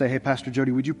 you say, hey, Pastor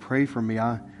Jody, would you pray for me?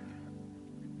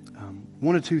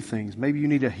 One of two things. Maybe you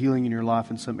need a healing in your life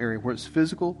in some area, where it's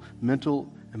physical,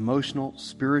 mental, emotional,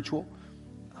 spiritual,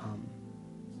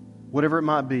 whatever it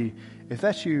might be. If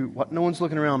that's you, no one's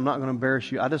looking around, I'm not going to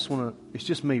embarrass you. I just want to, it's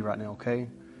just me right now, okay?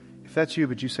 If that's you,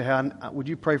 but you say, hey, would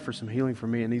you pray for some healing for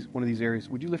me in one of these areas?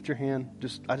 Would you lift your hand?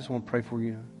 I just want to pray for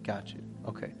you. Got you.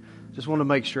 Okay. Just want to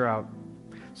make sure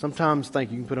sometimes,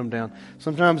 thank you, you can put them down.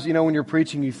 Sometimes, when you're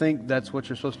preaching, you think that's what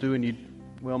you're supposed to do, and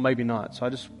well, maybe not. So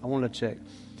I wanted to check.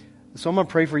 So I'm going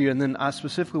to pray for you, and then I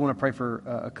specifically want to pray for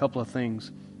a couple of things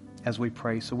as we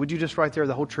pray. So would you just right there,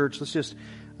 the whole church, let's just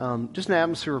an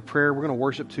atmosphere of prayer. We're going to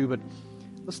worship too, but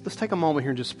let's take a moment here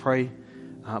and just pray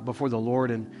before the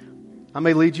Lord. And I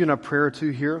may lead you in a prayer or two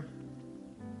here.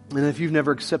 And if you've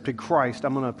never accepted Christ,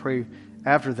 I'm going to pray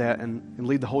after that and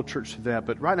lead the whole church to that.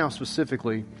 But right now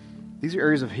specifically, these are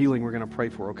areas of healing we're going to pray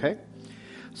for, okay?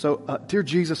 So, dear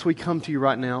Jesus, we come to you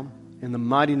right now in the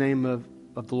mighty name of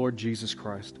the Lord Jesus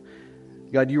Christ.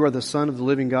 God, you are the Son of the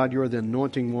living God. You are the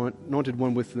anointed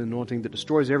one with the anointing that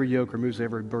destroys every yoke, removes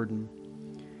every burden.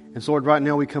 And so, Lord, right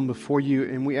now we come before you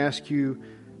and we ask you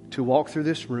to walk through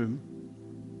this room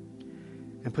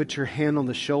and put your hand on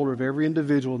the shoulder of every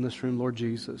individual in this room, Lord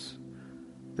Jesus,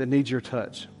 that needs your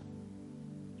touch.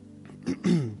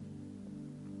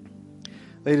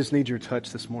 They just need your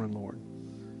touch this morning, Lord.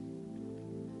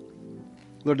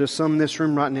 Lord, there's some in this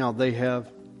room right now, they have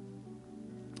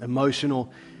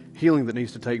emotional healing that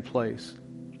needs to take place.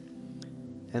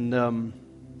 And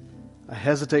I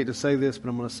hesitate to say this, but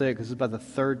I'm going to say it because it's about the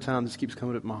third time this keeps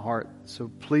coming up in my heart. So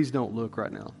please don't look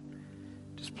right now.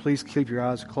 Just please keep your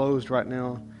eyes closed right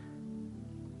now.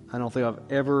 I don't think I've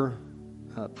ever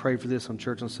prayed for this on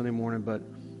church on Sunday morning, but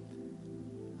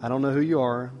I don't know who you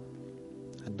are.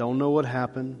 I don't know what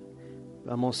happened.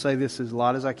 But I'm going to say this as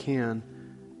loud as I can,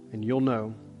 and you'll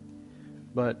know.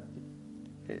 But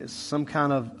it's some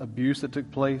kind of abuse that took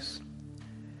place,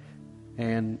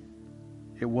 and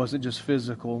it wasn't just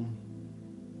physical.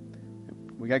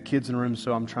 We got kids in the room,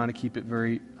 so I'm trying to keep it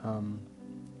very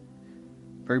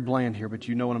very bland here, but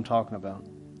you know what I'm talking about.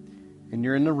 And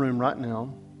you're in the room right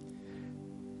now,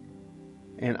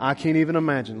 and I can't even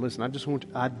imagine. Listen,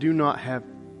 I do not have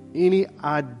any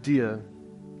idea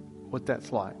what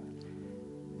that's like.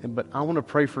 But I want to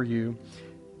pray for you.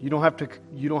 You don't have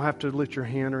to lift your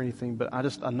hand or anything, but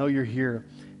I know you're here,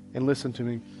 and listen to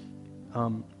me.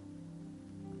 I'm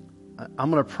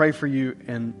going to pray for you,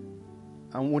 and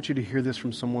I want you to hear this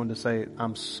from someone to say,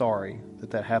 I'm sorry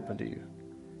that happened to you.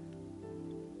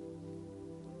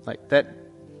 Like that,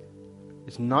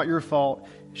 it's not your fault.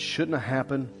 It shouldn't have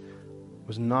happened. It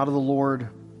was not of the Lord.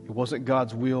 It wasn't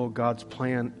God's will, God's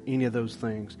plan, any of those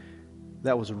things.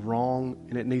 That was wrong,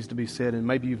 and it needs to be said. And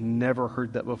maybe you've never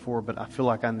heard that before, but I feel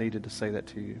like I needed to say that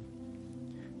to you.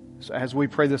 So as we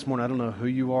pray this morning, I don't know who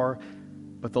you are,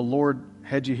 but the Lord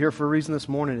had you here for a reason this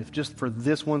morning. If just for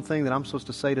this one thing that I'm supposed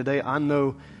to say today, I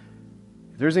know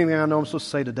if there's anything I know I'm supposed to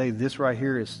say today, this right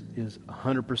here is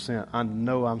 100%. I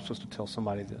know I'm supposed to tell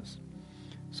somebody this.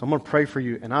 So I'm going to pray for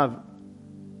you, and I'm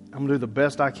going to do the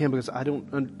best I can, because I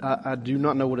do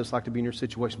not know what it's like to be in your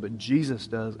situation, but Jesus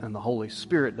does, and the Holy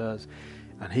Spirit does,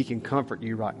 and He can comfort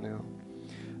you right now.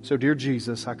 So, dear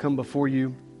Jesus, I come before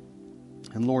you,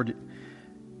 and Lord,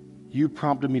 you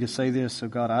prompted me to say this. So,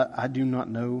 God, I do not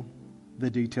know the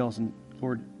details, and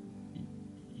Lord,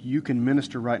 you can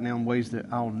minister right now in ways that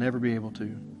I'll never be able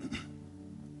to.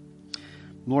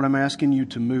 Lord, I'm asking you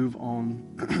to move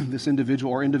on this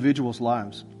individual or individuals'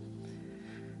 lives.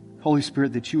 Holy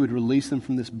Spirit, that you would release them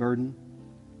from this burden.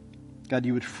 God,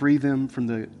 you would free them from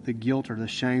the guilt or the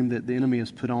shame that the enemy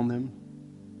has put on them,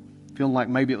 feeling like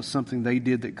maybe it was something they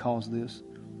did that caused this.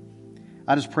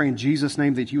 I just pray in Jesus'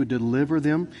 name that you would deliver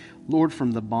them, Lord,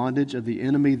 from the bondage of the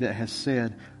enemy that has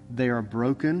said they are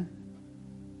broken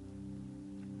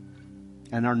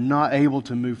and are not able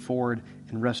to move forward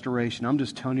in restoration. I'm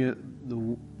just telling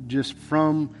you,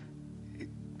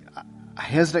 I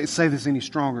hesitate to say this any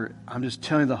stronger. I'm just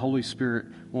telling you, the Holy Spirit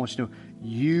wants you to know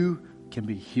you can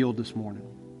be healed this morning.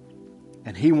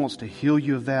 And He wants to heal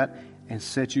you of that and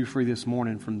set you free this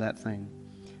morning from that thing.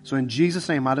 So in Jesus'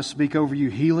 name, I just speak over you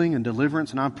healing and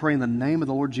deliverance, and I pray in the name of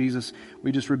the Lord Jesus,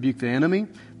 we just rebuke the enemy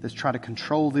that's trying to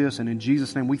control this, and in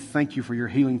Jesus' name, we thank you for your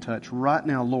healing touch right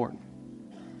now, Lord.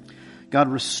 God,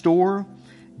 restore,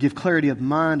 give clarity of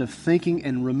mind, of thinking,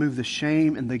 and remove the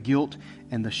shame and the guilt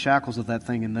and the shackles of that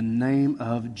thing in the name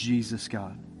of Jesus,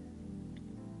 God.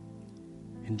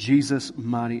 In Jesus'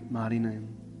 mighty, mighty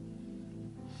name.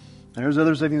 There's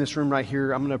others of you in this room right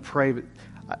here. I'm going to pray, but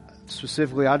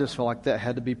specifically, I just felt like that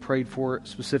had to be prayed for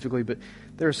specifically. But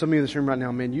there are some of you in this room right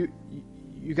now, man,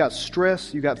 you got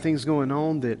stress, you got things going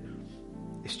on that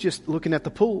it's just looking at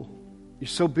the pool. You're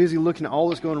so busy looking at all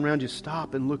that's going around you.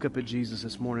 Stop and look up at Jesus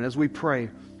this morning. As we pray,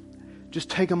 just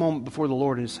take a moment before the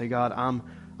Lord and say, God,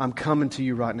 I'm coming to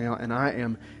you right now, and I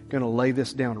am going to lay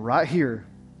this down right here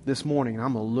this morning, and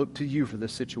I'm going to look to you for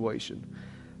this situation.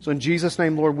 So in Jesus'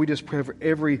 name, Lord, we just pray for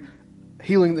every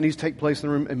healing that needs to take place in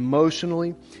the room,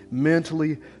 emotionally,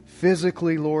 mentally,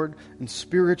 physically, Lord, and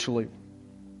spiritually.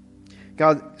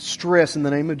 God, stress in the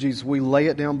name of Jesus, we lay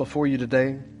it down before you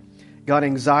today. God,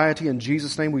 anxiety in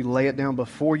Jesus' name, we lay it down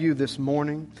before you this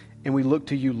morning, and we look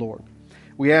to you, Lord.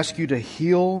 We ask you to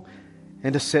heal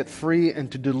and to set free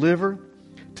and to deliver,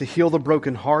 to heal the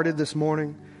brokenhearted this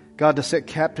morning. God, to set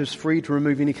captives free, to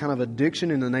remove any kind of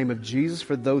addiction in the name of Jesus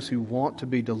for those who want to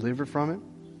be delivered from it.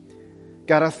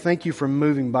 God, I thank you for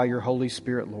moving by your Holy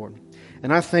Spirit, Lord.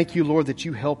 And I thank you, Lord, that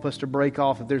you help us to break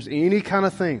off. If there's any kind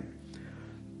of thing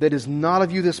that is not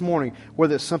of you this morning,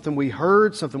 whether it's something we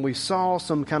heard, something we saw,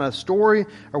 some kind of story,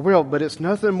 or whatever, but it's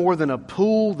nothing more than a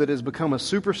pool that has become a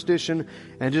superstition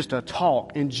and just a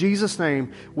talk. In Jesus'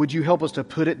 name, would you help us to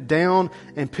put it down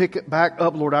and pick it back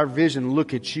up, Lord, our vision,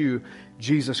 look at you,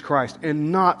 Jesus Christ,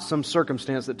 and not some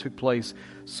circumstance that took place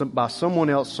by someone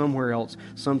else, somewhere else,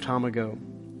 some time ago.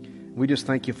 We just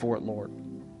thank you for it, Lord.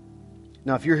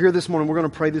 Now, if you're here this morning, we're going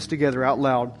to pray this together out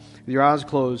loud with your eyes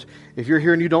closed. If you're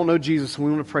here and you don't know Jesus, we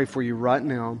want to pray for you right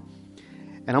now.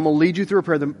 And I'm going to lead you through a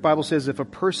prayer. The Bible says if a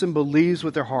person believes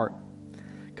with their heart,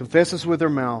 confesses with their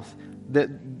mouth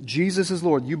that Jesus is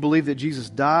Lord, you believe that Jesus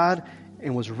died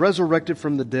and was resurrected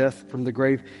from the death, from the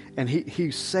grave, and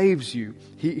He saves you.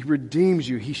 He redeems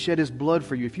you. He shed His blood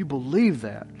for you. If you believe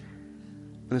that,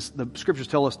 and the Scriptures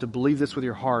tell us to believe this with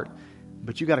your heart,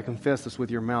 but you got to confess this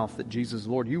with your mouth that Jesus is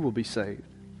Lord, you will be saved.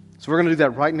 So we're going to do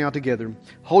that right now together.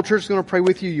 Whole church is going to pray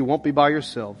with you. You won't be by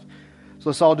yourself. So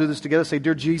let's all do this together. Say,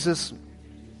 Dear Jesus,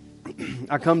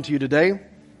 I come to you today,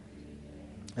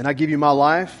 and I give you my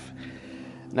life,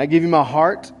 and I give you my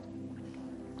heart.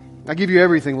 I give you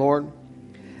everything, Lord.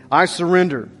 I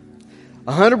surrender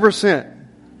 100%.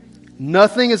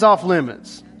 Nothing is off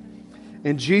limits.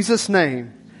 In Jesus'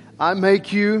 name, I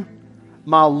make you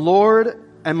my Lord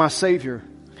and my Savior.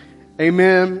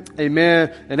 Amen,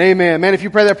 amen, and amen. Man, if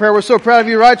you pray that prayer, we're so proud of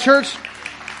you, right, church?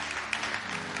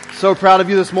 So proud of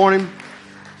you this morning.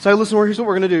 So listen, here's what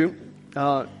we're going to do.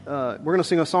 We're going to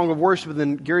sing a song of worship, and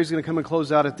then Gary's going to come and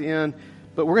close out at the end.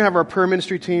 But we're going to have our prayer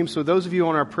ministry team. So those of you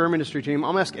on our prayer ministry team,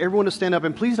 I'm going to ask everyone to stand up.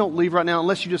 And please don't leave right now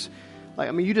unless you just,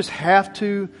 you just have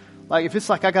to. Like, if it's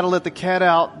like I got to let the cat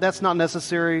out, that's not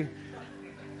necessary.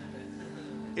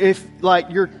 If,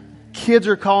 your kids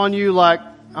are calling you,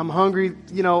 I'm hungry,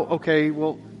 okay,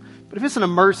 well, but if it's an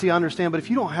emergency, I understand. But if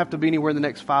you don't have to be anywhere in the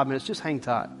next 5 minutes, just hang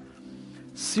tight.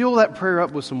 Seal that prayer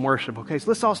up with some worship, okay?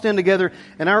 So let's all stand together,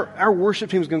 and our worship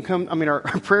team is going to come. Our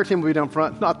prayer team will be down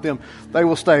front, not them. They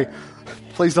will stay.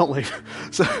 Please don't leave.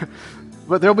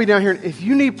 But they'll be down here. If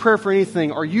you need prayer for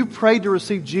anything, or you prayed to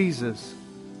receive Jesus,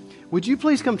 would you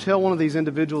please come tell one of these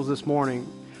individuals this morning?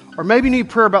 Or maybe you need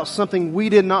prayer about something we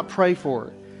did not pray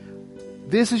for.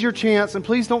 This is your chance, and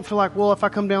please don't feel like, well, if I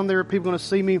come down there, people are going to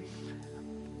see me.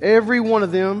 Every one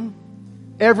of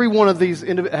these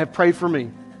have prayed for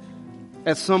me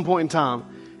at some point in time.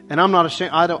 And I'm not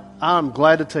ashamed. I'm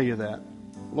glad to tell you that.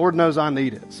 Lord knows I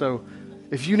need it. So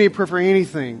if you need prayer for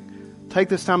anything, take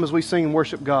this time as we sing and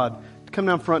worship God. Come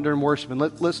down front during worship, and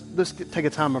let's take a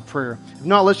time of prayer. If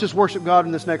not, let's just worship God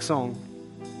in this next song.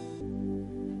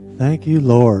 Thank you,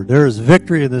 Lord. There is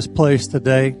victory in this place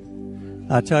today.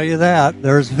 I tell you that.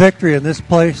 There's victory in this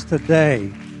place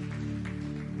today.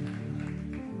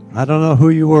 I don't know who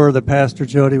you were that Pastor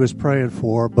Jody was praying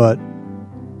for, but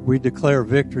we declare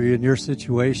victory in your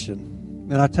situation.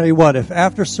 And I tell you what, if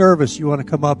after service you want to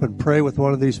come up and pray with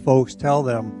one of these folks, tell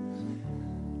them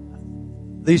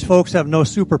these folks have no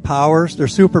superpowers. They're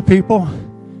super people,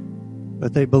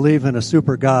 but they believe in a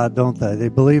super God, don't they? They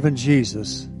believe in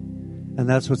Jesus. And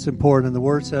that's what's important. And the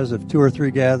Word says if 2 or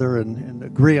 3 gather and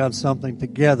agree on something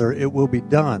together, it will be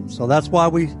done. So that's why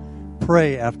we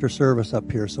pray after service up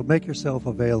here. So make yourself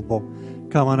available.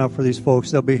 Come on up for these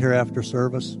folks. They'll be here after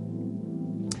service.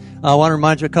 I want to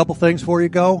remind you a couple things before you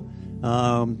go.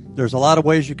 There's a lot of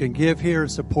ways you can give here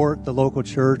and support the local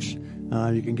church.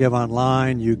 You can give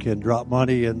online. You can drop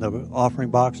money in the offering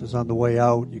boxes on the way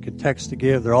out. You can text to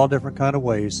give. They're all different kind of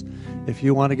ways. If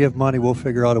you want to give money, we'll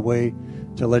figure out a way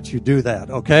to let you do that,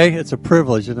 okay? It's a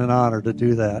privilege and an honor to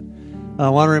do that. I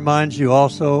want to remind you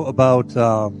also about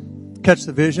Catch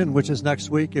the Vision, which is next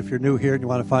week. If you're new here and you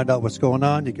want to find out what's going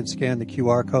on, you can scan the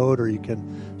QR code or you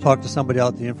can talk to somebody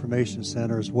out at the information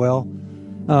center as well.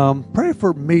 Pray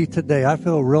for me today. I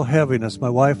feel real heaviness. My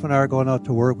wife and I are going out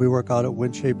to work. We work out at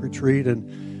Wind Shape Retreat,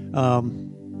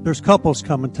 and there's couples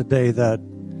coming today that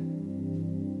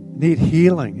need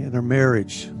healing in their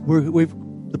marriage. We've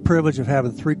the privilege of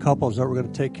having 3 couples that we're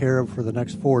going to take care of for the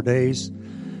next 4 days.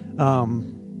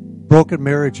 Broken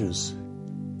marriages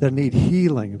that need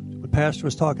healing. The pastor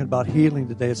was talking about healing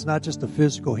today. It's not just a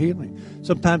physical healing.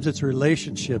 Sometimes it's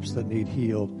relationships that need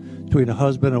healed between a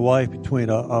husband and wife, between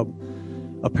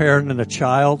a parent and a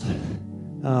child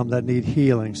that need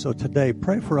healing. So today,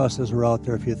 pray for us as we're out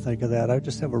there if you think of that. I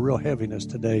just have a real heaviness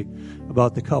today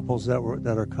about the couples that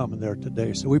are coming there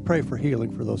today. So we pray for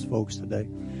healing for those folks today.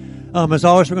 As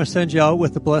always, we're going to send you out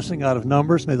with the blessing out of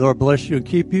Numbers. May the Lord bless you and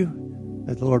keep you.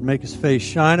 May the Lord make his face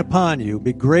shine upon you,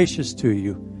 be gracious to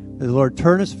you. May the Lord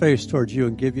turn his face towards you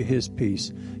and give you his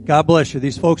peace. God bless you.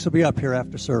 These folks will be up here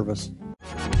after service.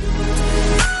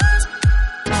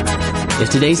 If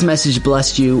today's message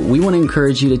blessed you, we want to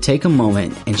encourage you to take a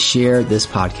moment and share this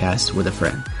podcast with a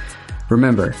friend.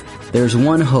 Remember, there's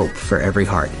one hope for every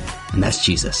heart, and that's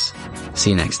Jesus. See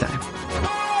you next time.